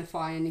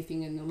identify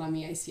anything in the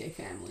Lamiaceae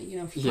family. You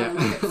know, if you kind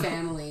of look at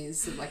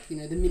families, like, you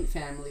know, the mint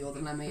family or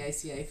the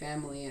Lamiaceae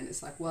family, and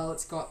it's like, well,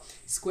 it's got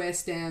square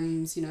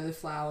stems, you know, the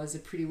flowers are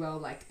pretty well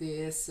like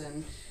this,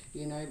 and,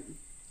 you know,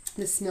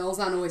 the smells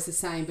aren't always the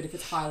same, but if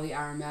it's highly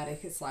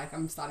aromatic, it's like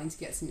I'm starting to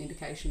get some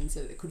indications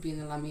that it could be in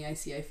the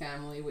Lamiaceae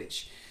family,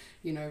 which,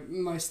 you know,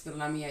 most of the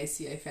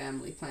Lamiaceae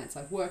family plants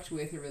I've worked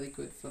with are really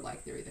good for,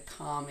 like, they're either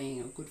calming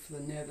or good for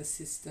the nervous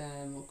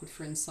system or good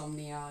for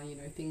insomnia, you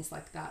know, things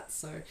like that.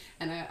 So,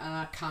 and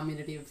are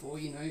carminative or,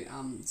 you know,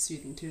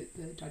 soothing to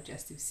the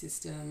digestive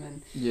system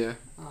and, Yeah.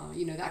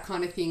 You know, that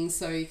kind of thing.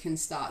 So you can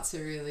start to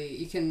really,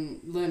 you can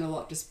learn a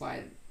lot just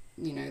by,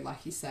 you know,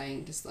 like you're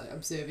saying, just like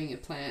observing a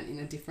plant in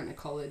a different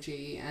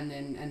ecology and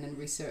then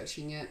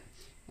researching it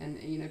and,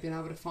 you know, being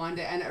able to find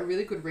it. And a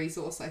really good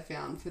resource I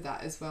found for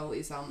that as well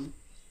is,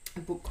 a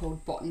book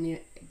called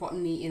Botany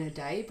in a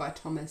Day by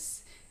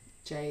Thomas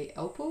J.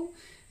 Elpel.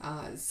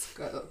 It's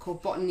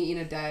called Botany in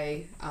a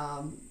Day.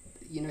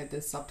 You know,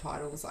 the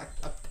subtitle is like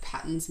the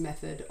patterns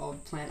method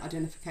of plant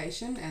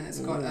identification, and it's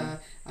got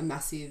a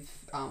massive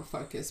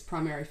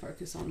primary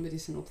focus on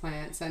medicinal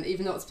plants. And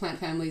even though it's plant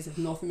families of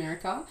North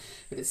America,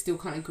 but it still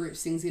kind of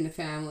groups things into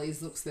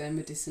families, looks at their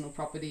medicinal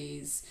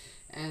properties,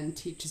 and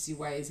teaches you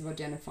ways of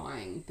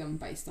identifying them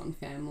based on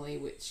family,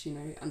 which, you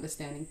know,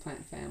 understanding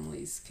plant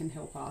families can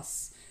help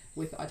us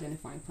with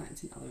identifying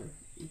plants in other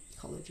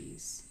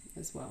ecologies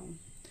as well.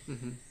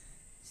 Mm-hmm.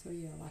 So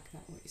yeah, I like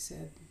that, what you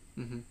said.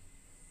 Mm-hmm.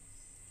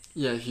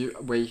 Yeah,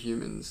 we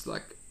humans,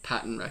 like,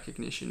 pattern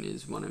recognition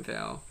is one of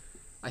our,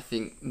 I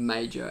think,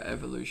 major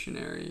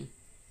evolutionary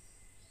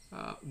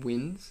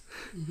wins,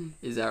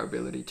 is our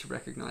ability to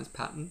recognize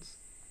patterns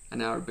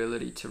and our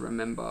ability to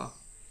remember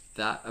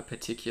that a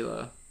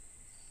particular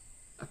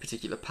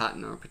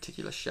pattern or a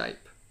particular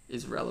shape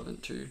is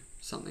relevant to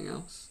something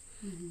else.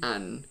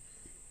 And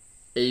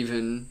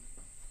even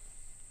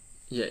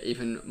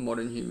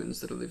modern humans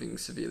that are living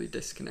severely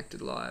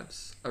disconnected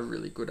lives are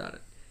really good at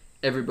it.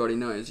 Everybody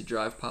knows, you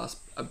drive past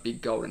a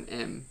big golden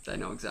M, they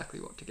know exactly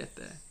what to get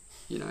there.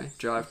 You know,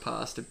 drive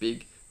past a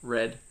big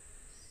red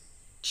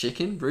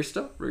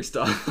rooster.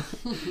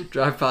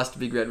 Drive past a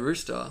big red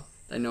rooster,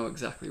 they know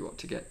exactly what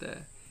to get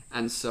there.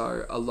 And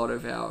so a lot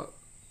of our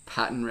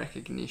pattern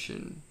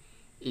recognition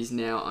is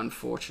now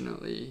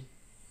unfortunately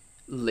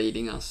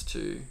leading us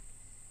to,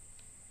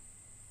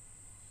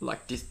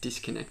 like,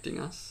 disconnecting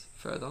us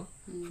further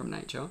from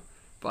nature,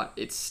 but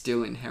it's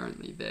still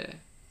inherently there,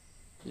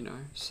 you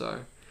know.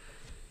 So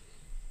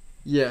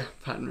yeah,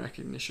 pattern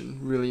recognition,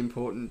 really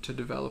important to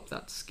develop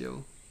that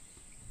skill.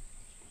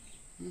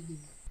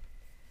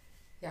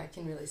 Yeah, I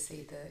can really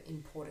see the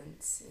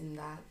importance in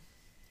that.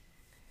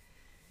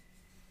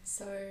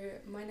 So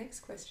my next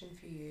question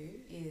for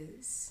you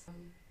is,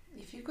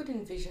 if you could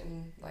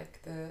envision,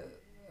 like, the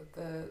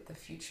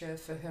future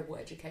for herbal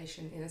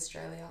education in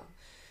Australia,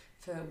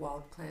 for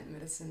wild plant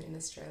medicine in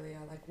Australia,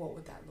 like, what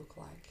would that look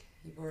like?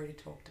 You've already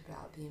talked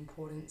about the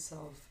importance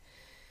of,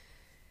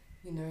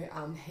 you know,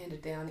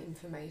 handed down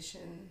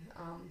information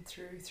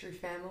through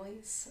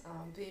families.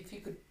 But if you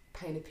could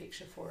paint a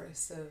picture for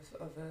us of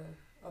an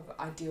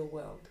ideal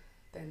world,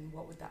 then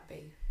what would that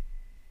be?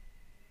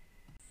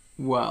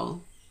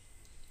 Well,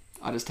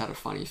 I just had a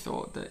funny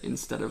thought that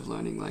instead of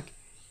learning, like,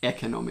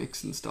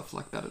 economics and stuff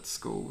like that at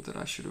school, that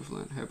I should have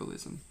learned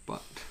herbalism.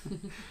 But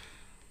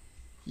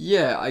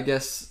yeah, I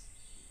guess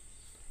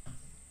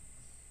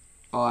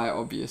I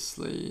would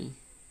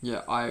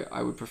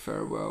prefer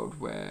a world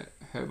where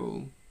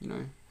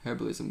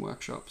herbalism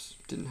workshops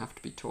didn't have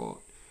to be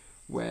taught,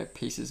 where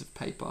pieces of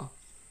paper,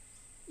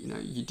 you know,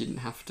 you didn't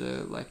have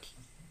to, like,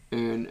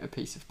 earn a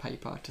piece of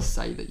paper to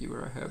say that you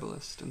were a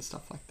herbalist and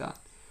stuff like that.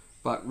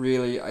 But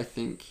really, I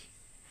think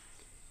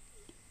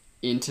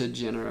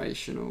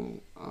intergenerational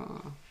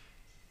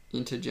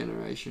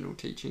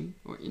teaching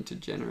or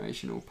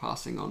intergenerational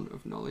passing on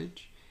of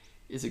knowledge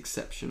is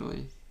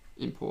exceptionally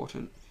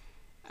important.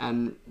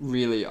 And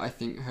really, I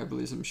think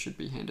herbalism should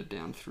be handed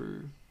down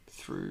through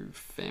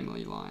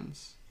family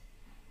lines.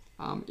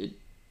 It,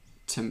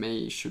 to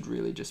me, should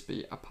really just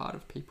be a part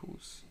of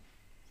people's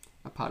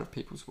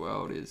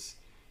world. Is,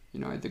 you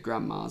know, the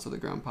grandmas or the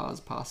grandpas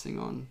passing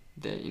on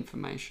their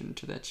information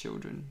to their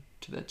children,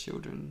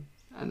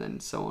 and then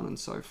so on and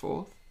so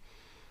forth.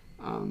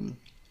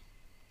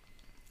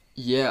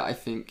 I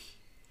think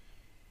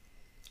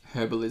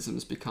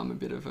herbalism's become a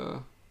bit of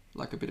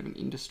an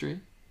industry,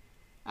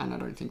 and I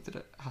don't think that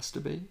it has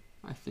to be.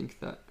 I think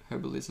that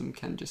herbalism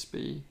can just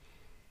be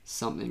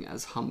something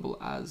as humble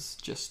as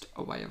just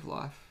a way of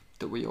life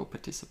that we all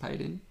participate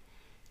in,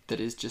 that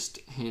is just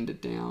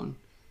handed down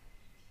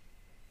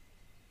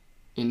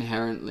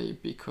inherently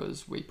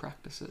because we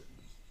practice it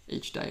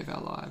each day of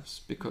our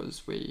lives,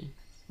 because we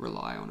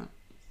rely on it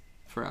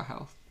for our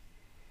health.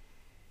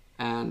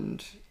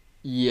 And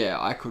yeah,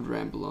 I could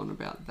ramble on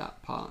about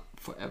that part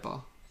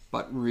forever,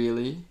 but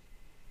really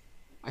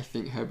I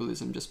think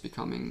herbalism just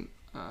becoming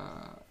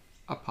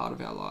a part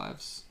of our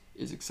lives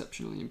is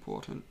exceptionally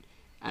important,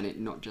 and it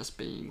not just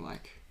being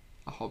like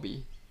a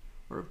hobby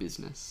or a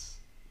business,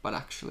 but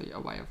actually a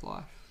way of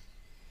life,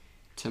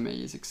 to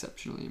me is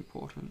exceptionally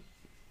important.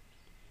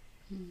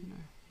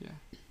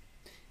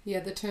 Yeah,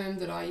 the term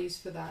that I use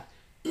for that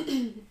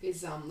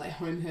is like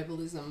home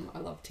herbalism. I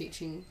love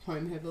teaching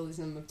home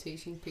herbalism, of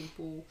teaching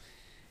people,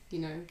 you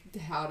know,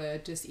 how to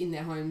just in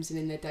their homes and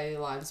in their daily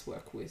lives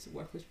work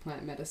with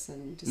plant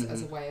medicine just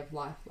as a way of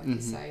life, like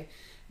you say,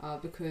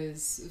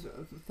 because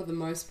for the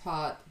most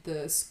part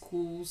the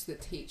schools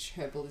that teach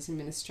herbalism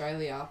in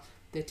Australia,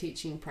 they're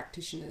teaching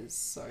practitioners,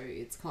 so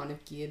it's kind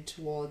of geared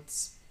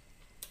towards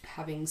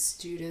having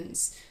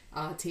students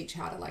teach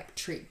how to like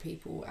treat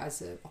people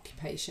as an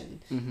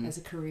occupation, as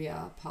a career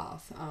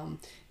path,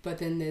 but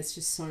then there's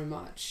just so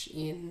much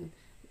in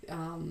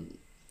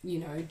you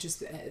know,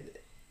 just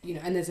you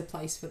know, and there's a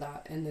place for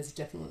that, and there's a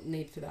definite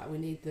need for that. We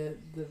need the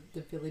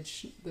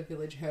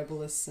village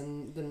herbalists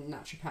and the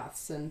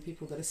naturopaths and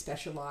people that are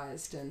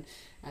specialised, and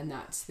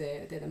that's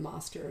they're the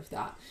master of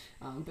that.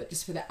 But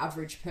just for the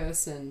average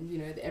person, you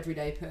know, the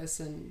everyday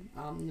person,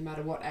 no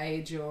matter what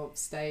age or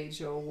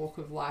stage or walk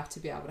of life, to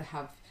be able to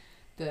have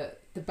the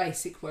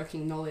basic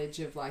working knowledge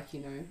of, like, you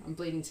know, I'm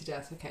bleeding to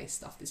death, okay,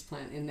 stuff this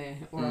plant in there,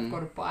 or I've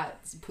got a bite,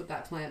 put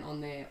that plant on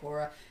there,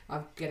 or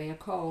I'm getting a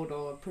cold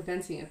or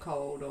preventing a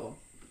cold, or,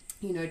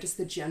 you know, just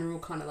the general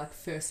kind of like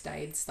first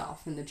aid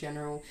stuff and the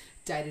general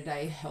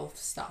day-to-day health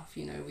stuff.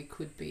 You know, we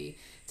could be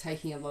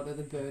taking a lot of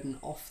the burden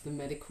off the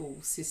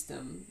medical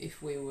system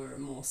if we were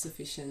more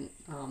sufficient.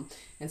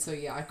 And so,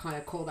 yeah, I kind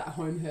of call that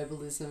home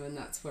herbalism, and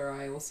that's where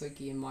I also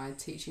gear my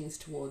teachings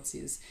towards,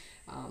 is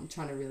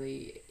trying to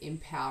really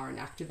empower and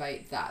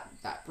activate that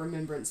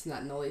remembrance and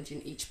that knowledge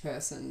in each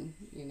person,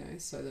 you know,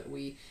 so that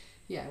we're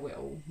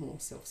all more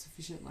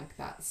self-sufficient like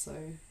that. So,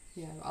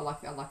 yeah, I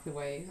like the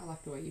way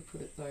you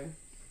put it though.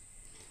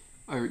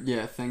 Oh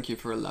yeah, thank you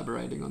for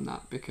elaborating on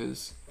that,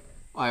 because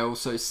I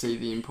also see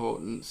the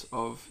importance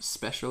of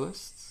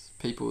specialists,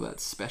 people that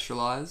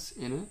specialise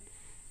in it,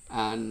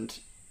 and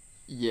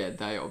yeah,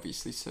 they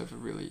obviously serve a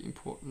really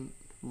important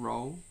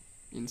role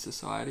in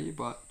society,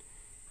 but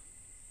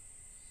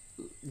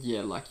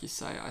yeah, like you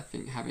say, I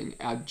think having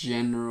our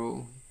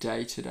general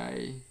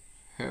day-to-day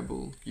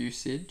herbal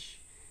usage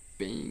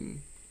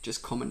being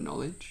just common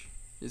knowledge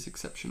is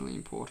exceptionally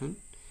important.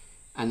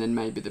 And then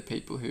maybe the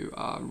people who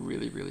are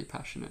really, really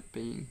passionate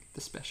being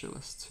the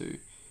specialists who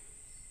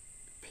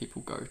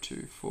people go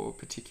to for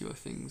particular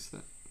things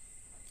that,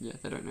 yeah,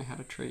 they don't know how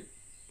to treat.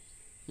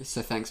 Yeah,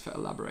 so thanks for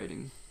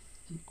elaborating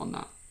on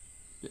that.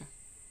 Yeah,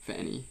 for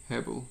any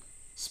herbal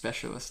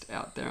specialist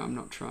out there, I'm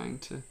not trying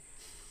to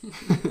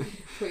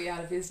put you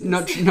out of business.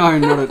 Not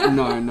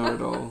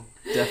at all.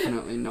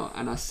 Definitely not.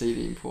 And I see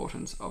the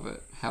importance of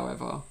it.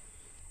 However,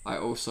 I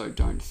also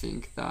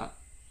think that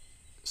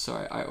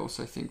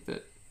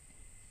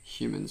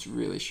humans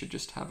really should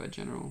just have a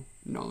general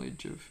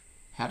knowledge of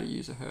how to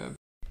use a herb.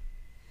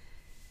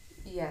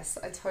 Yes,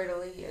 I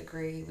totally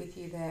agree with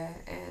you there,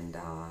 and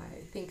I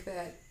think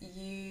that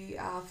you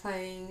are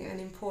playing an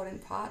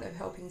important part of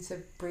helping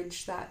to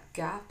bridge that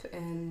gap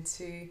and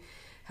to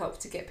help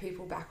to get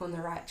people back on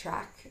the right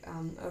track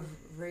of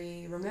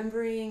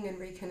remembering and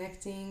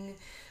reconnecting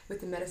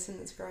with the medicine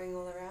that's growing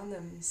all around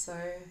them. So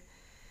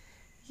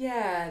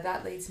yeah,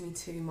 that leads me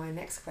to my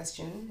next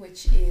question,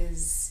 which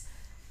is,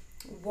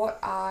 what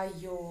are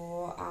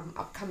your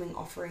upcoming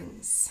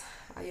offerings?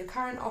 Your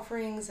current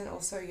offerings and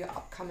also your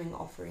upcoming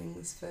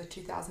offerings for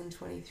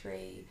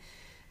 2023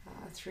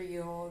 through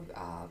your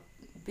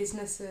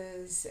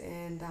businesses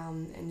and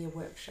your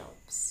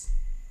workshops?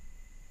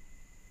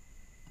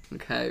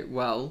 Okay,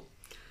 well,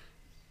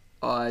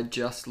 I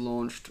just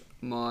launched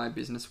my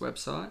business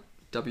website,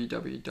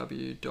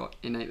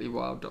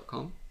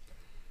 www.innatelywild.com.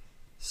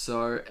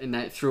 So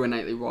through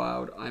Innately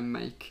Wild, I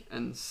make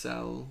and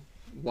sell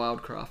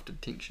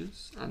wildcrafted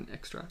tinctures and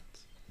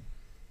extracts.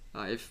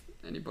 If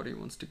anybody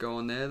wants to go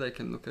on there, they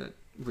can look at.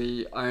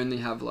 I only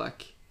have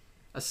like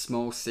a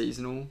small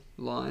seasonal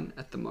line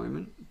at the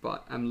moment,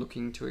 but I'm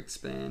looking to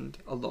expand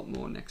a lot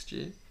more next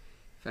year.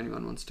 If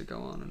anyone wants to go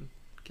on and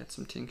get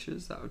some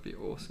tinctures, that would be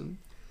awesome.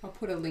 I'll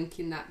put a link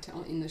in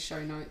the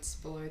show notes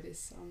below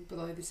this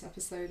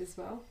episode as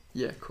well.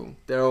 Yeah, cool.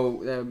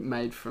 They're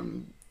made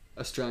from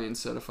Australian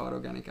certified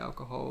organic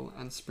alcohol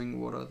and spring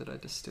water that I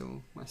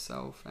distill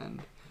myself,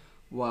 and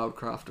wild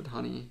crafted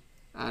honey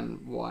and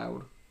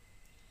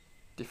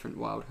different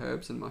wild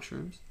herbs and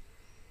mushrooms.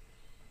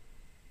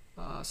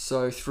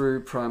 So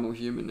through Primal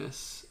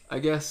Humanness, I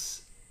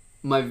guess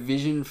my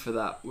vision for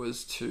that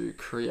was to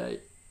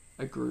create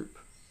a group,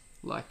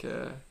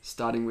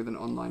 starting with an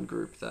online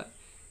group that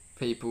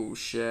people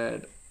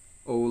shared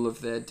all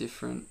of their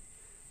different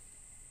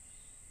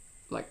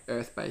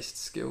earth-based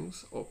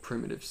skills, or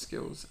primitive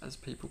skills as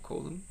people call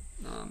them,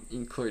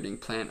 including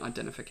plant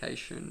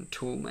identification,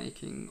 tool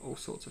making, all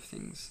sorts of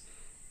things,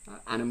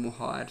 animal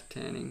hide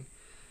tanning.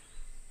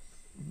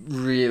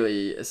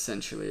 Really,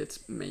 essentially,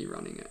 it's me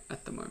running it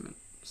at the moment.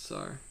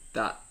 So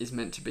that is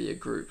meant to be a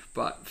group.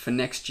 But for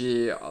next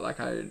year,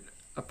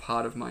 a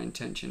part of my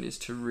intention is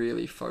to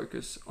really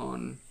focus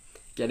on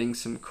getting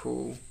some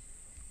cool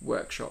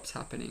workshops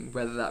happening,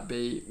 whether that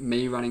be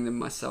me running them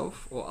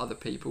myself or other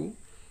people.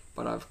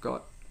 But I've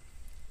got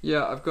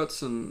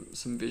some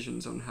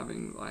visions on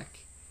having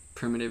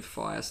primitive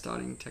fire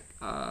starting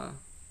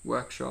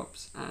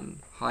workshops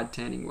and hide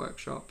tanning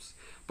workshops.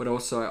 But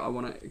also I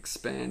want to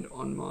expand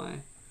on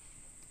my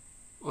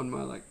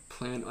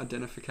plant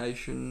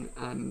identification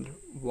and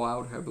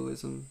wild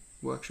herbalism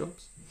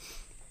workshops.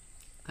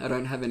 I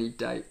don't have any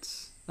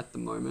dates at the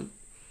moment.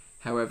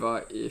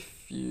 However,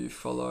 if you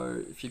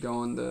go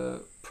on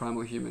the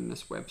Primal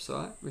Humanness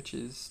website, which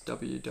is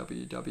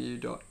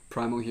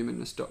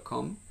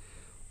www.primalhumanness.com,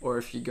 or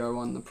if you go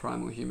on the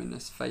Primal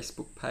Humanness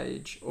Facebook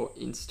page or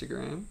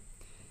Instagram,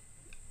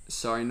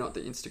 sorry, not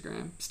the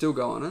Instagram, still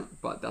go on it,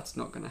 but that's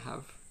not going to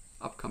have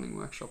upcoming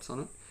workshops on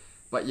it.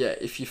 But yeah,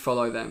 if you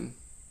follow them,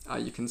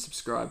 you can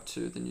subscribe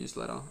to the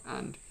newsletter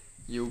and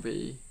you'll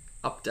be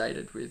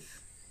updated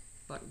with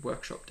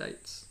workshop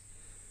dates.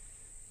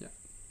 Yeah.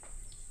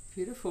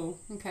 Beautiful.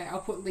 Okay, I'll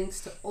put links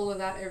to all of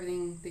that,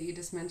 everything that you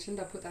just mentioned.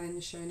 I'll put that in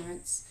the show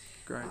notes.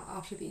 Great.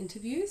 After the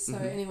interview. So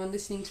anyone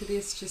listening to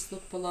this, just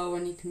look below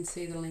and you can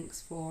see the links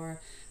for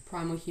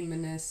Primal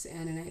Humanness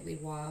and Innately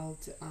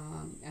Wild,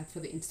 and for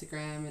the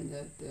Instagram and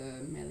the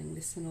mailing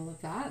list and all of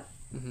that.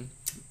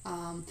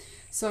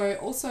 So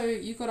also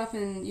you got up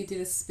and you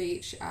did a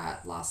speech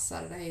at last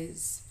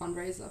Saturday's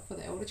fundraiser for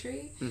the Elder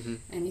Tree,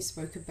 and you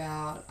spoke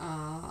about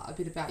a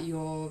bit about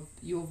your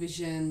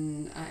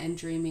vision and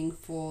dreaming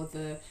for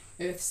the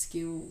Earth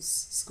Skills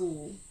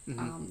School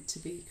to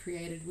be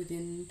created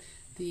within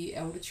the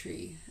Elder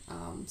Tree.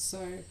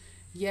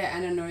 Yeah,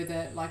 and I know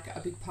that a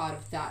big part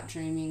of that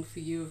dreaming for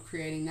you of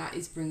creating that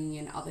is bringing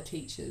in other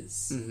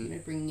teachers,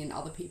 bringing in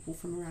other people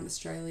from around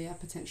Australia,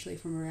 potentially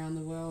from around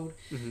the world,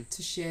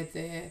 to share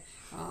their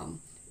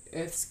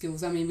earth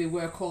skills. I mean, we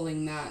were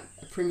calling that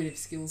a primitive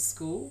skills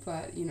school,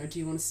 but do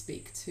you want to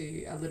speak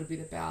to a little bit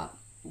about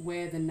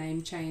where the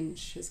name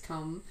change has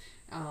come,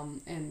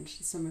 and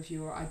some of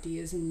your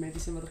ideas and maybe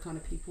some of the kind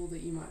of people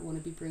that you might want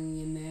to be bringing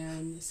in there,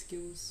 and the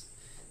skills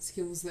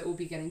that will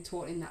be getting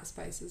taught in that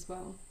space as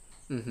well?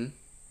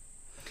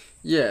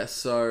 Yeah,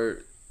 so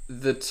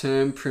the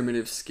term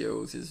primitive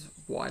skills is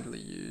widely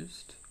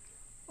used.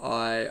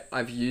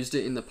 I've used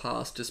it in the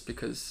past just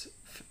because,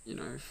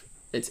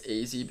 it's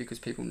easy because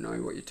people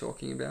know what you're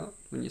talking about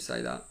when you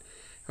say that.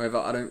 However,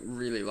 I don't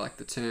really like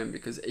the term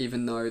because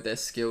even though they're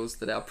skills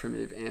that our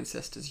primitive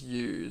ancestors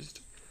used,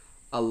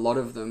 a lot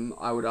of them,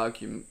 I would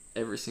argue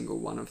every single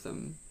one of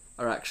them,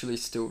 are actually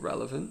still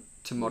relevant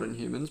to modern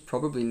humans,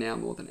 probably now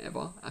more than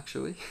ever,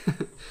 actually.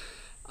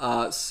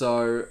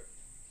 So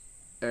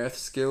earth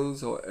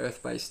skills or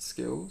earth-based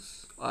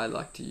skills I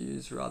like to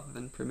use rather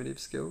than primitive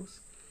skills.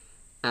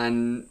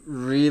 And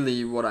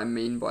really what I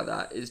mean by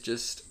that is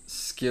just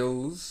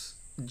skills,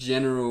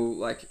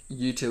 general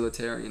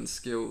utilitarian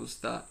skills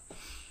that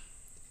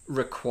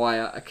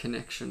require a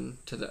connection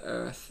to the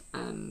earth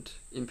and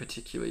in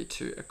particular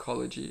to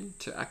ecology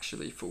to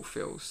actually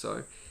fulfill.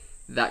 So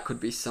that could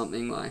be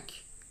something like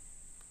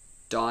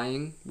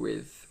dyeing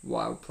with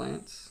wild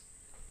plants.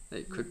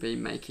 It could be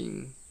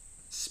making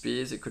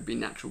spears, it could be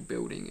natural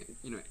building,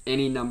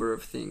 any number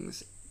of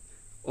things.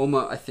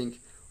 I think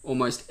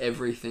almost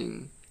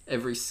everything,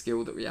 every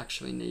skill that we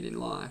actually need in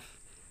life,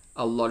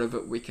 a lot of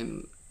it we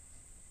can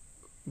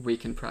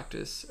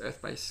practice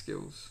earth-based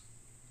skills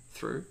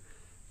through.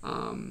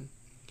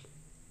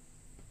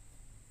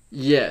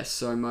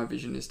 So my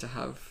vision is to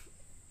have,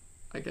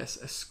 I guess,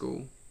 a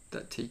school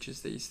that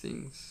teaches these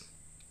things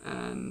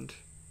and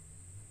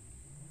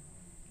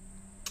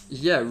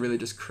really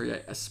just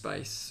create a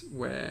space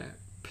where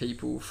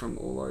people from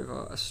all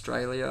over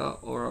Australia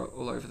or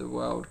all over the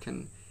world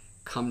can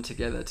come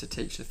together to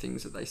teach the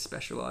things that they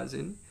specialise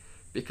in,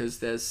 because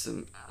there's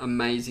some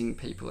amazing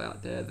people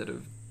out there that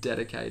have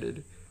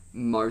dedicated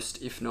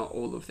most, if not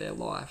all of their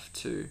life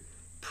to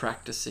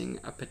practicing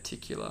a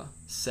particular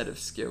set of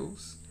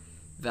skills.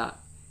 That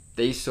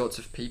these sorts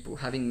of people,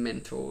 having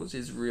mentors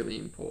is really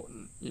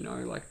important,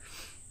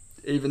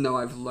 even though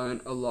I've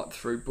learnt a lot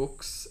through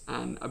books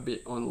and a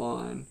bit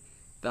online,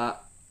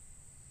 that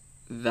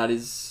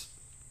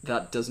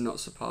does not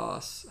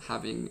surpass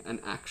having an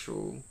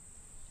actual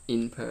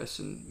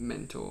in-person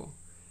mentor.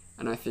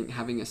 And I think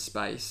having a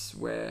space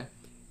where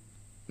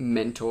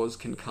mentors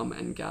can come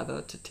and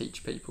gather to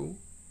teach people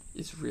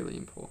is really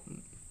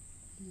important.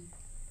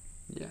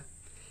 Yeah.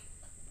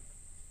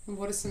 And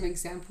what are some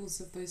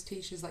examples of those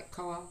teachers, like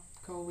Koa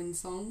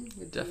Winsong?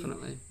 Would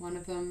Definitely. One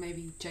of them,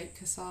 maybe Jake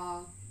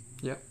Kassar.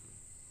 Yep.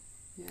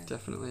 Yeah.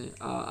 Definitely.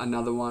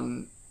 Another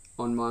one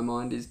on my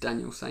mind is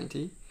Daniel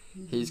Sainty.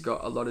 He's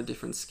got a lot of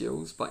different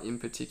skills, but in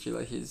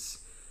particular his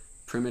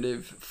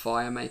primitive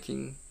fire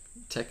making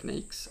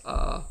techniques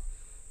are,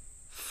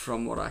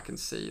 from what I can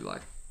see,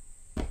 like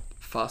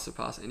far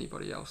surpass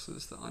anybody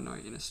else's that I know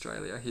in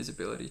Australia. His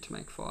ability to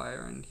make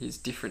fire and his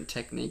different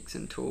techniques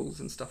and tools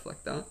and stuff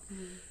like that.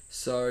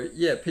 So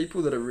yeah,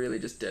 people that are really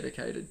just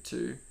dedicated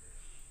to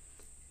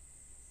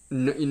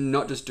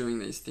not just doing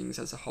these things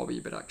as a hobby,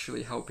 but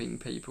actually helping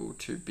people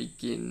to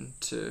begin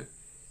to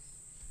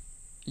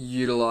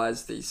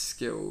utilize these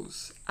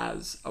skills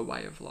as a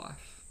way of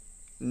life,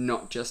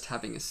 not just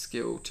having a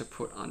skill to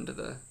put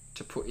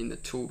in the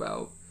tool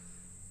belt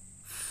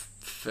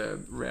for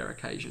rare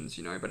occasions,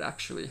 you know, but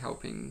actually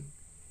helping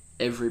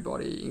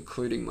everybody,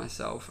 including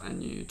myself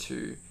and you,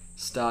 to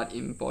start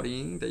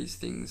embodying these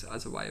things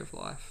as a way of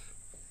life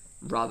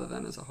rather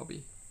than as a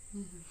hobby.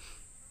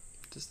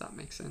 Does that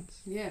make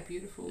sense? Yeah,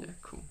 beautiful. Yeah,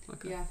 cool.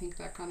 Okay. Yeah, I think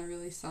that kind of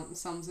really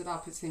sums it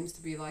up. It seems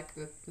to be like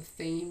the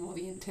theme or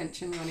the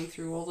intention running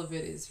through all of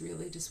it is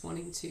really just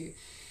wanting to,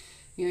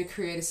 you know,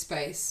 create a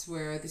space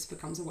where this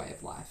becomes a way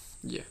of life.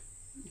 Yeah.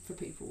 For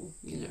people,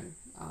 you know,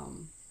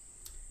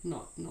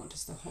 not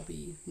just a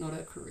hobby, not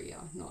a career.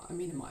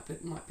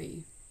 It might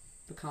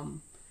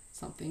become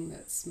something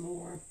that's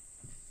more.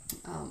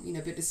 You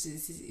know, but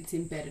it's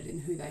embedded in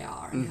who they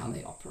are and how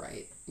they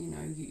operate, you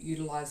know,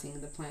 utilising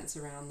the plants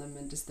around them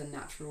and just the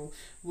natural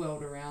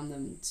world around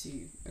them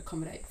to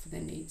accommodate for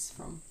their needs,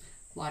 from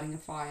lighting a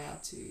fire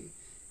to, you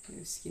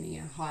know, skinning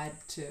a hide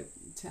to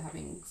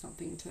having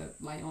something to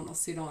lay on or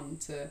sit on,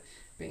 to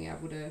being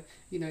able to,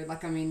 you know,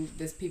 like, I mean,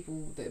 there's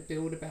people that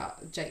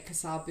Jake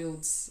Kassar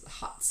builds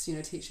huts, you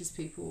know, teaches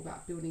people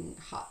about building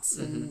huts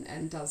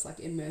and does like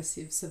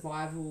immersive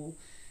survival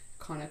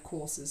kind of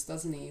courses,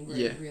 doesn't he, where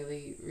it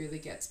really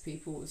gets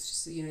people. It's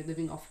just, you know,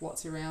 living off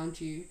what's around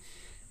you,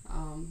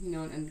 you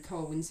know, and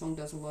Koa Winsong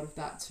does a lot of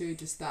that too,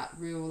 just that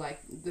real,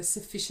 like, the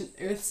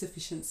earth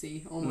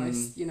sufficiency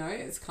almost, you know,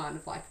 it's kind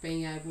of like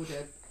being able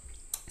to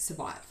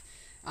survive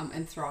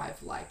and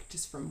thrive, like,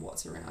 just from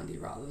what's around you,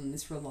 rather than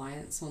this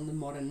reliance on the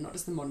modern, not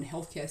just the modern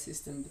healthcare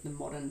system, but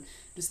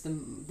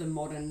the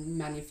modern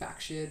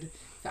manufactured,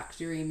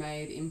 factory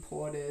made,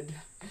 imported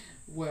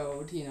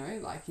world, you know,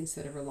 like,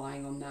 instead of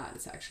relying on that,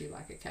 it's actually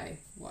like, okay,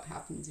 what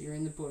happens? You're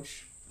in the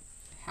bush.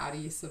 How do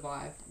you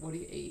survive? What do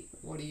you eat?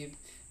 What do you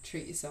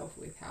treat yourself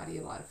with? How do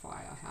you light a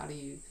fire? How do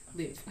you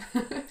live?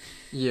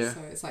 Yeah.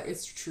 So it's like,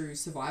 it's true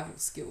survival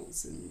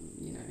skills, and,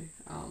 you know,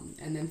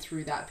 and then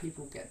through that,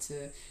 people get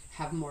to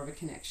have more of a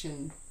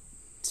connection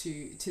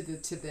to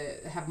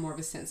have more of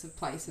a sense of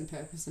place and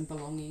purpose and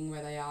belonging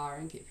where they are,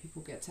 and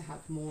people get to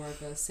have more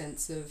of a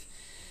sense of,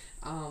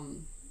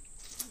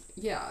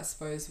 I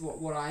suppose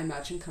what I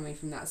imagine coming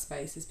from that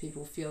space is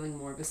people feeling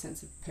more of a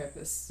sense of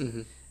purpose,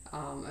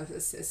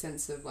 a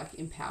sense of, like,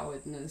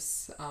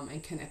 empoweredness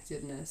and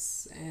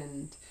connectedness,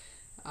 and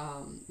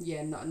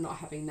not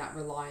having that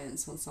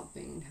reliance on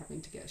something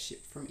having to get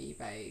shipped from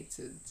eBay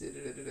to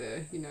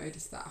you know,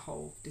 just that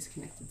whole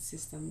disconnected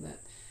system that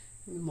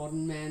the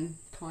modern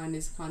mankind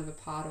is kind of a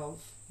part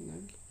of, you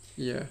know.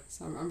 Yeah.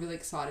 So I'm really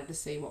excited to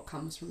see what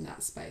comes from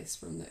that space,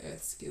 from the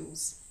Earth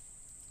Skills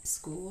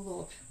School,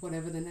 or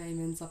whatever the name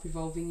ends up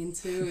evolving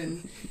into.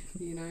 And,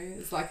 you know,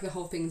 it's like the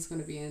whole thing's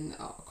going to be a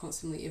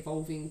constantly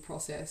evolving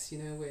process. You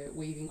know, we're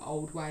weaving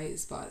old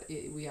ways, but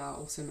we are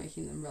also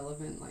making them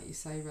relevant, like you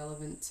say,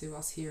 relevant to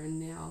us here and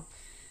now.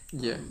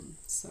 Yeah.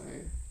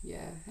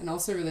 And I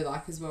also really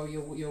like as well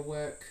your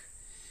work.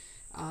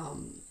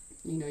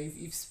 You know,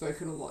 you've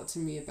spoken a lot to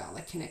me about,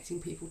 like, connecting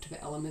people to the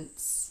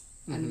elements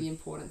and the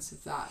importance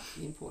of that,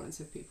 the importance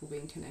of people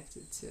being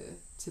connected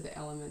to the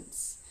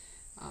elements,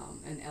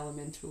 and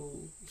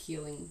elemental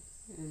healing,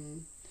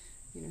 and,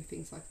 you know,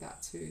 things like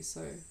that too.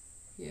 So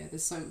yeah,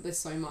 there's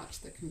so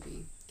much that can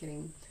be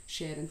getting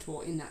shared and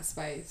taught in that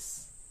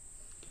space.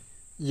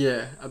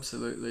 Yeah,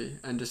 absolutely.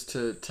 And just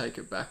to take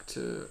it back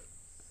to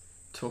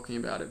talking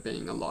about it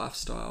being a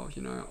lifestyle,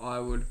 you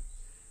know,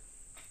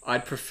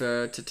 I'd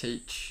prefer to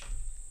teach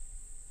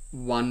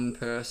one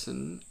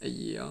person a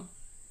year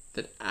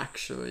that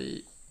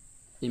actually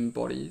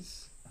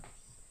embodies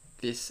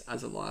this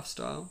as a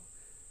lifestyle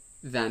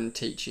than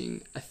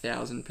teaching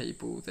 1,000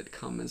 people that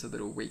come as a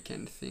little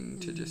weekend thing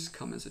to just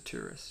come as a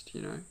tourist,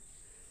 you know.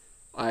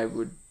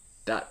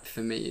 That for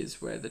me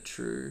is where the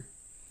true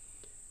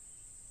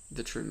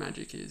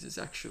magic is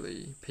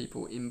actually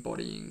people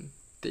embodying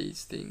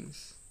these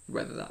things,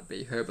 whether that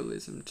be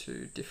herbalism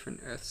to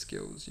different earth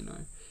skills, you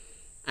know,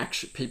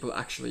 people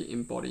actually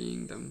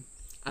embodying them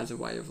as a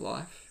way of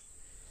life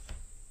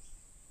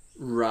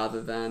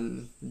rather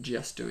than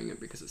just doing it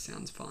because it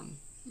sounds fun.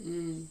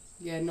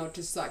 Yeah, not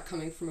just like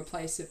coming from a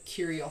place of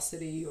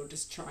curiosity or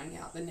just trying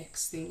out the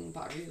next thing,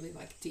 but really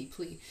like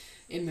deeply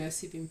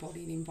immersive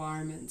embodied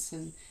environments.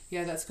 And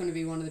yeah, that's going to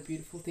be one of the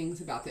beautiful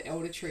things about the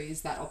elder tree,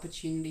 is that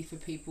opportunity for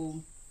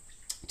people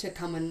to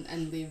come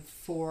and live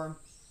for,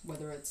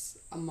 whether it's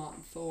a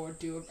month or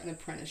do an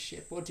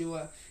apprenticeship or do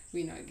a,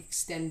 you know,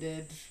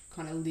 extended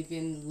kind of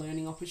live-in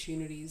learning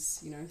opportunities,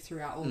 you know,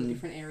 throughout all the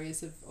different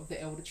areas of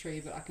the elder tree.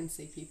 But I can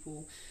see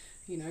people,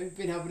 you know,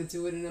 being able to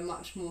do it in a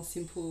much more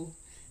simple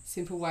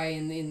way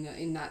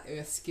in that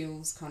earth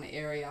skills kind of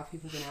area.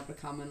 People being able to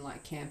come and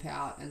like camp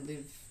out and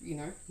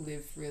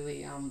live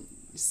really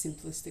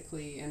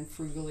simplistically and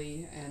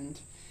frugally, and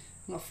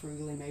not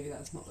frugally, maybe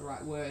that's not the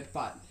right word,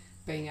 but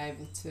being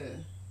able to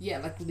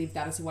like live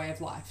that as a way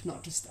of life,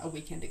 not just a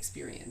weekend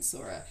experience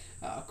or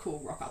a cool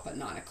rock up at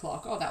 9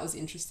 o'clock. Oh, that was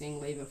interesting,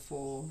 leave at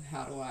 4.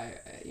 How do I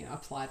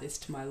apply this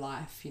to my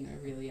life? You know,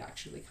 really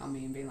actually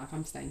coming and being like,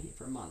 I'm staying here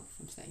for a month,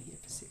 I'm staying here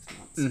for 6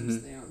 months.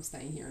 I'm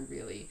staying here and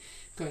really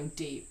going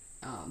deep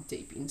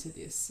into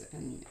this,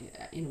 and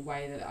in a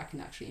way that I can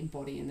actually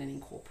embody and then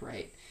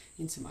incorporate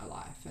into my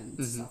life,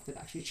 and stuff that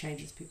actually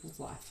changes people's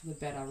life for the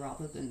better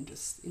rather than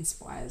just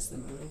inspires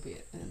them a little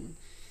bit. And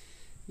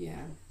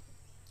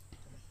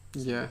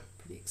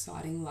pretty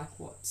exciting, like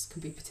what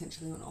can be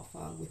potentially on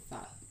offer with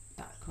that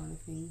kind of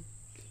thing.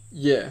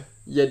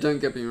 Don't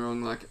get me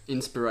wrong, like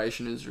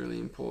inspiration is really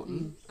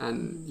important,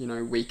 and you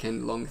know,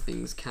 weekend long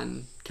things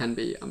can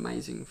be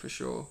amazing for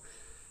sure.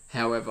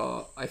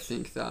 However, I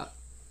think that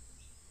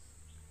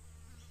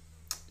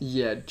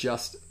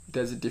just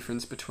there's a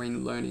difference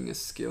between learning a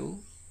skill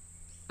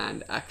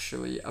and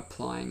actually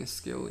applying a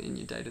skill in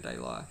your day-to-day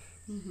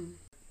life.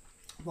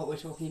 What we're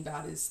talking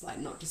about is like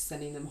not just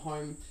sending them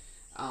home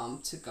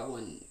to go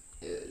and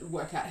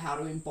work out how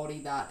to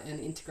embody that and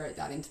integrate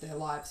that into their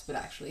lives, but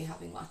actually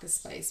having like a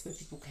space where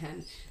people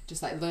can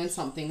just like learn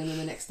something and then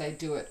the next day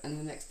do it, and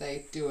the next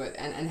day do it,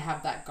 and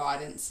have that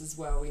guidance as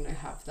well, you know,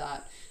 have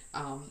that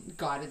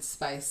guided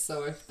space,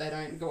 so if they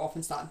don't go off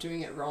and start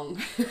doing it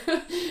wrong,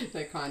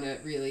 they're kind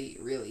of really,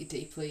 really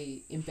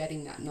deeply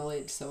embedding that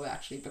knowledge, so it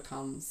actually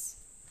becomes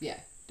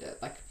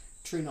like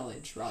true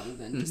knowledge rather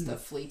than just a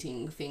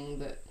fleeting thing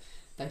that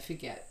they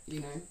forget, you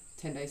know,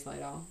 10 days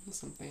later or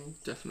something.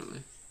 Definitely.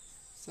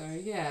 So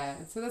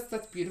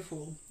that's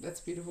beautiful. That's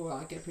beautiful.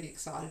 I get pretty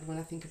excited when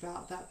I think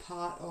about that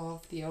part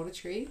of the elder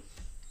tree,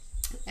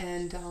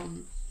 and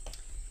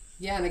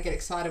and I get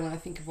excited when I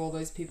think of all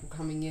those people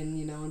coming in,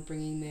 you know, and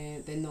bringing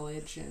their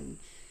knowledge, and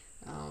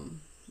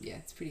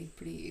it's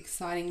pretty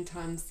exciting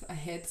times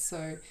ahead.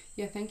 So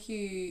thank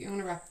you. I'm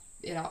gonna wrap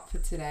it up for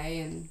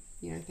today, and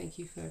you know, thank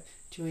you for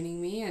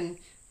joining me and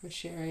for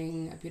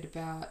sharing a bit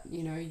about,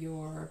 you know,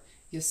 your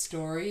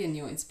story and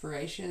your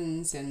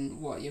inspirations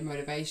and what your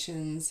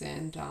motivations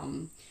and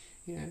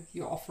you know,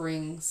 your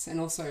offerings,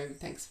 and also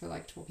thanks for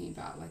like talking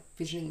about like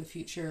visioning the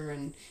future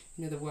and,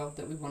 you know, the world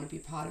that we want to be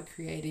a part of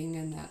creating,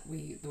 and that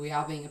we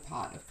are being a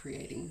part of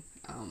creating.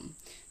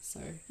 It's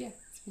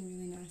been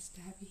really nice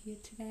to have you here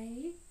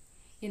today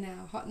in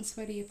our hot and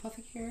sweaty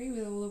apothecary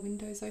with all the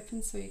windows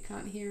open so you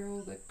can't hear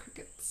all the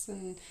crickets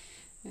and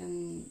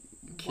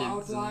kids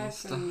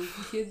wildlife and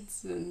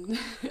kids and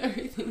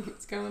everything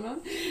that's going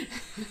on.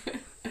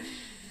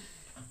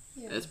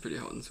 It's pretty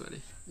hot and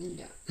sweaty.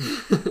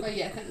 But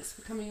thanks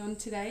for coming on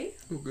today.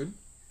 All good.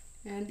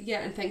 And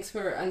and thanks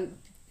for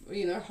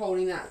you know,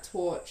 holding that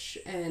torch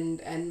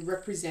and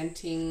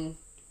representing,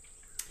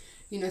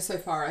 you know, so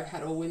far I've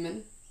had all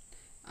women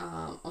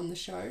on the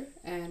show,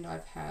 and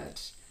I've had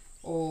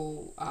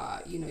all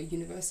you know,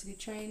 university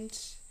trained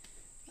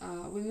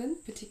women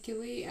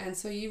particularly, and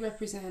so you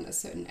represent a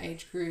certain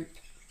age group,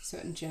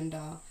 certain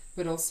gender,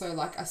 but also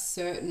like a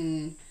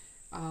certain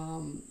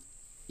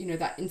you know,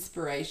 that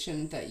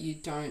inspiration that you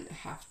don't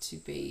have to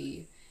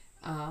be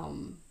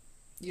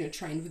you know,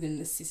 trained within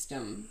the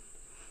system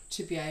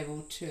to be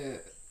able to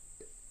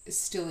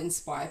still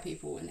inspire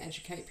people and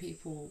educate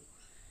people,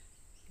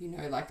 you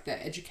know, like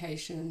the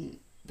education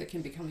that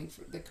could be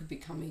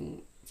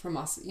coming from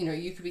us. You know,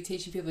 you could be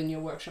teaching people in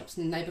your workshops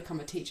and they become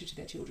a teacher to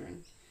their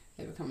children,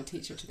 they become a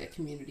teacher to their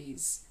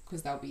communities,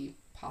 because they'll be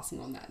passing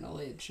on that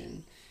knowledge.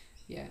 And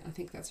I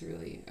think that's a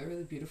really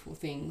beautiful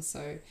thing.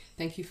 So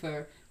thank you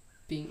for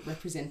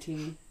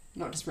representing,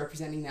 not just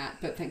representing that,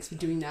 but thanks for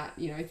doing that.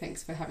 You know,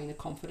 thanks for having the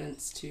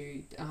confidence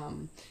to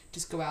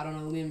just go out on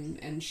a limb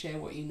and share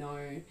what you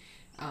know.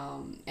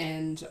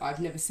 And I've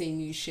never seen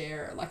you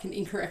share like an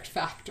incorrect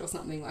fact or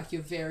something. Like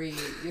you're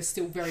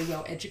still very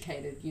well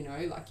educated, you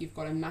know, like you've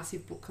got a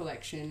massive book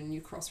collection and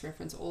you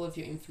cross-reference all of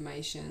your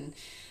information,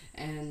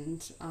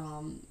 and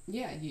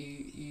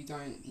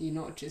you're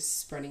not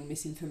just spreading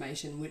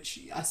misinformation,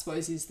 which I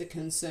suppose is the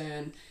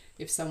concern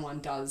if someone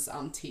does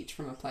teach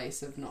from a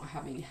place of not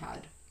having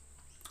had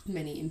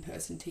many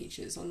in-person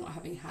teachers, or not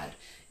having had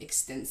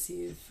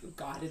extensive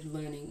guided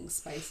learning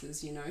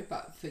spaces, you know.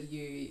 But for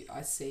you,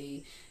 I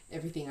see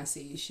everything I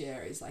see you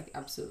share is like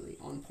absolutely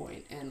on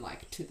point, and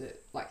like to the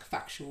like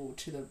factual,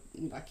 to the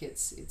like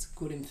it's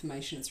good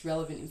information, it's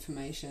relevant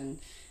information,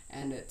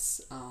 and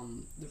it's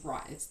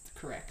it's the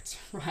correct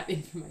right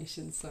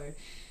information. So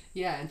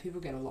yeah, and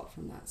people get a lot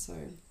from that. So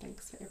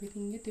thanks for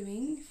everything you're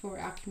doing for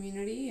our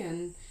community,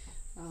 and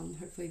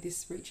hopefully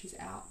this reaches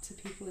out to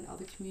people in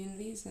other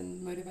communities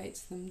and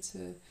motivates them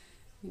to,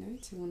 you know,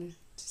 to want to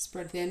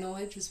spread their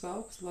knowledge as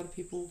well, because a lot of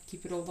people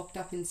keep it all locked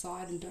up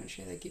inside and don't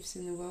share their gifts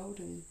in the world.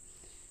 And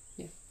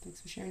yeah,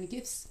 thanks for sharing your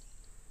gifts.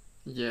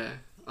 Yeah,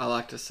 I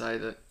like to say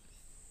that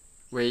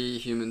we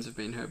humans have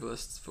been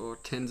herbalists for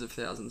tens of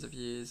thousands of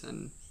years,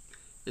 and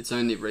it's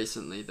only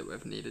recently that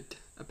we've needed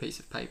a piece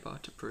of paper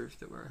to prove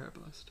that we're a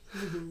herbalist.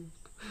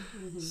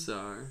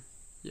 So,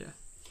 yeah.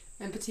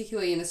 And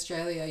particularly in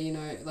Australia, you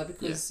know, like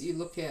because you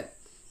look at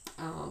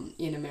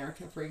in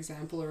America, for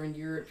example, or in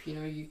Europe, you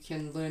know, you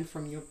can learn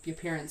from your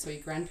parents or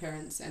your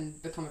grandparents and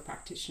become a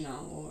practitioner,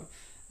 or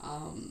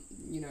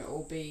you know,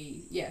 or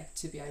be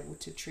to be able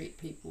to treat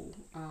people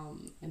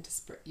and to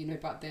spread, you know.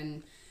 But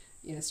then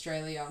in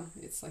Australia,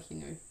 it's like, you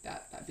know,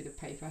 that bit of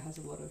paper has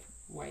a lot of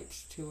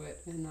weight to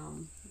it, and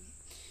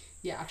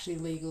actually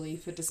legally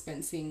for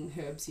dispensing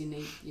herbs, you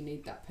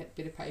need that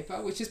bit of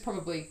paper, which is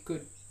probably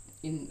good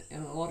in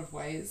a lot of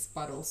ways,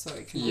 but also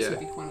it can also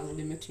be kind of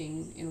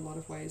limiting in a lot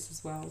of ways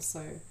as well.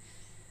 So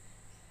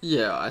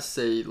yeah, I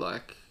see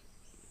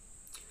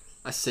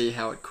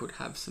how it could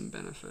have some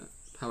benefit.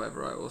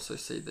 However, I also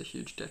see the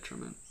huge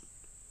detriment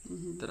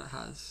that it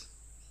has.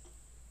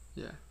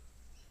 Yeah.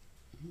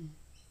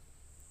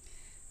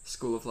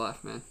 School of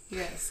life, man.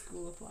 Yeah,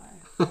 school of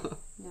life.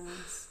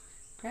 Nice.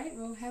 Great.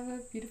 Well, have a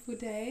beautiful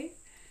day.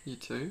 You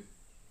too.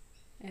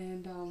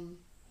 And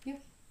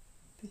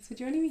thanks for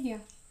joining me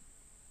here.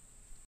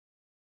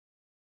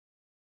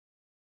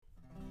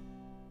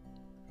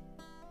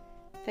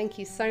 Thank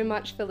you so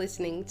much for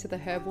listening to the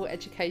Herbal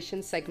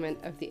Education segment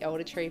of the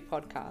Elder Tree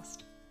podcast.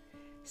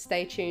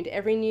 Stay tuned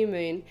every new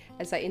moon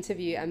as I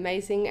interview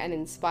amazing and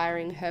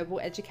inspiring herbal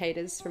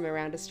educators from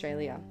around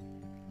Australia.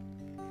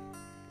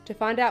 To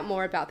find out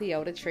more about the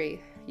Elder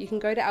Tree, you can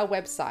go to our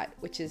website,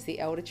 which is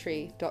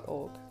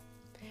theeldertree.org.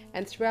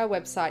 And through our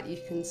website, you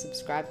can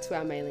subscribe to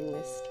our mailing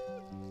list.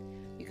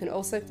 You can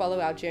also follow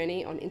our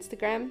journey on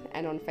Instagram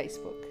and on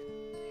Facebook.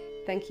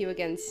 Thank you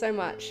again so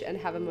much, and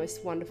have a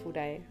most wonderful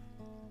day.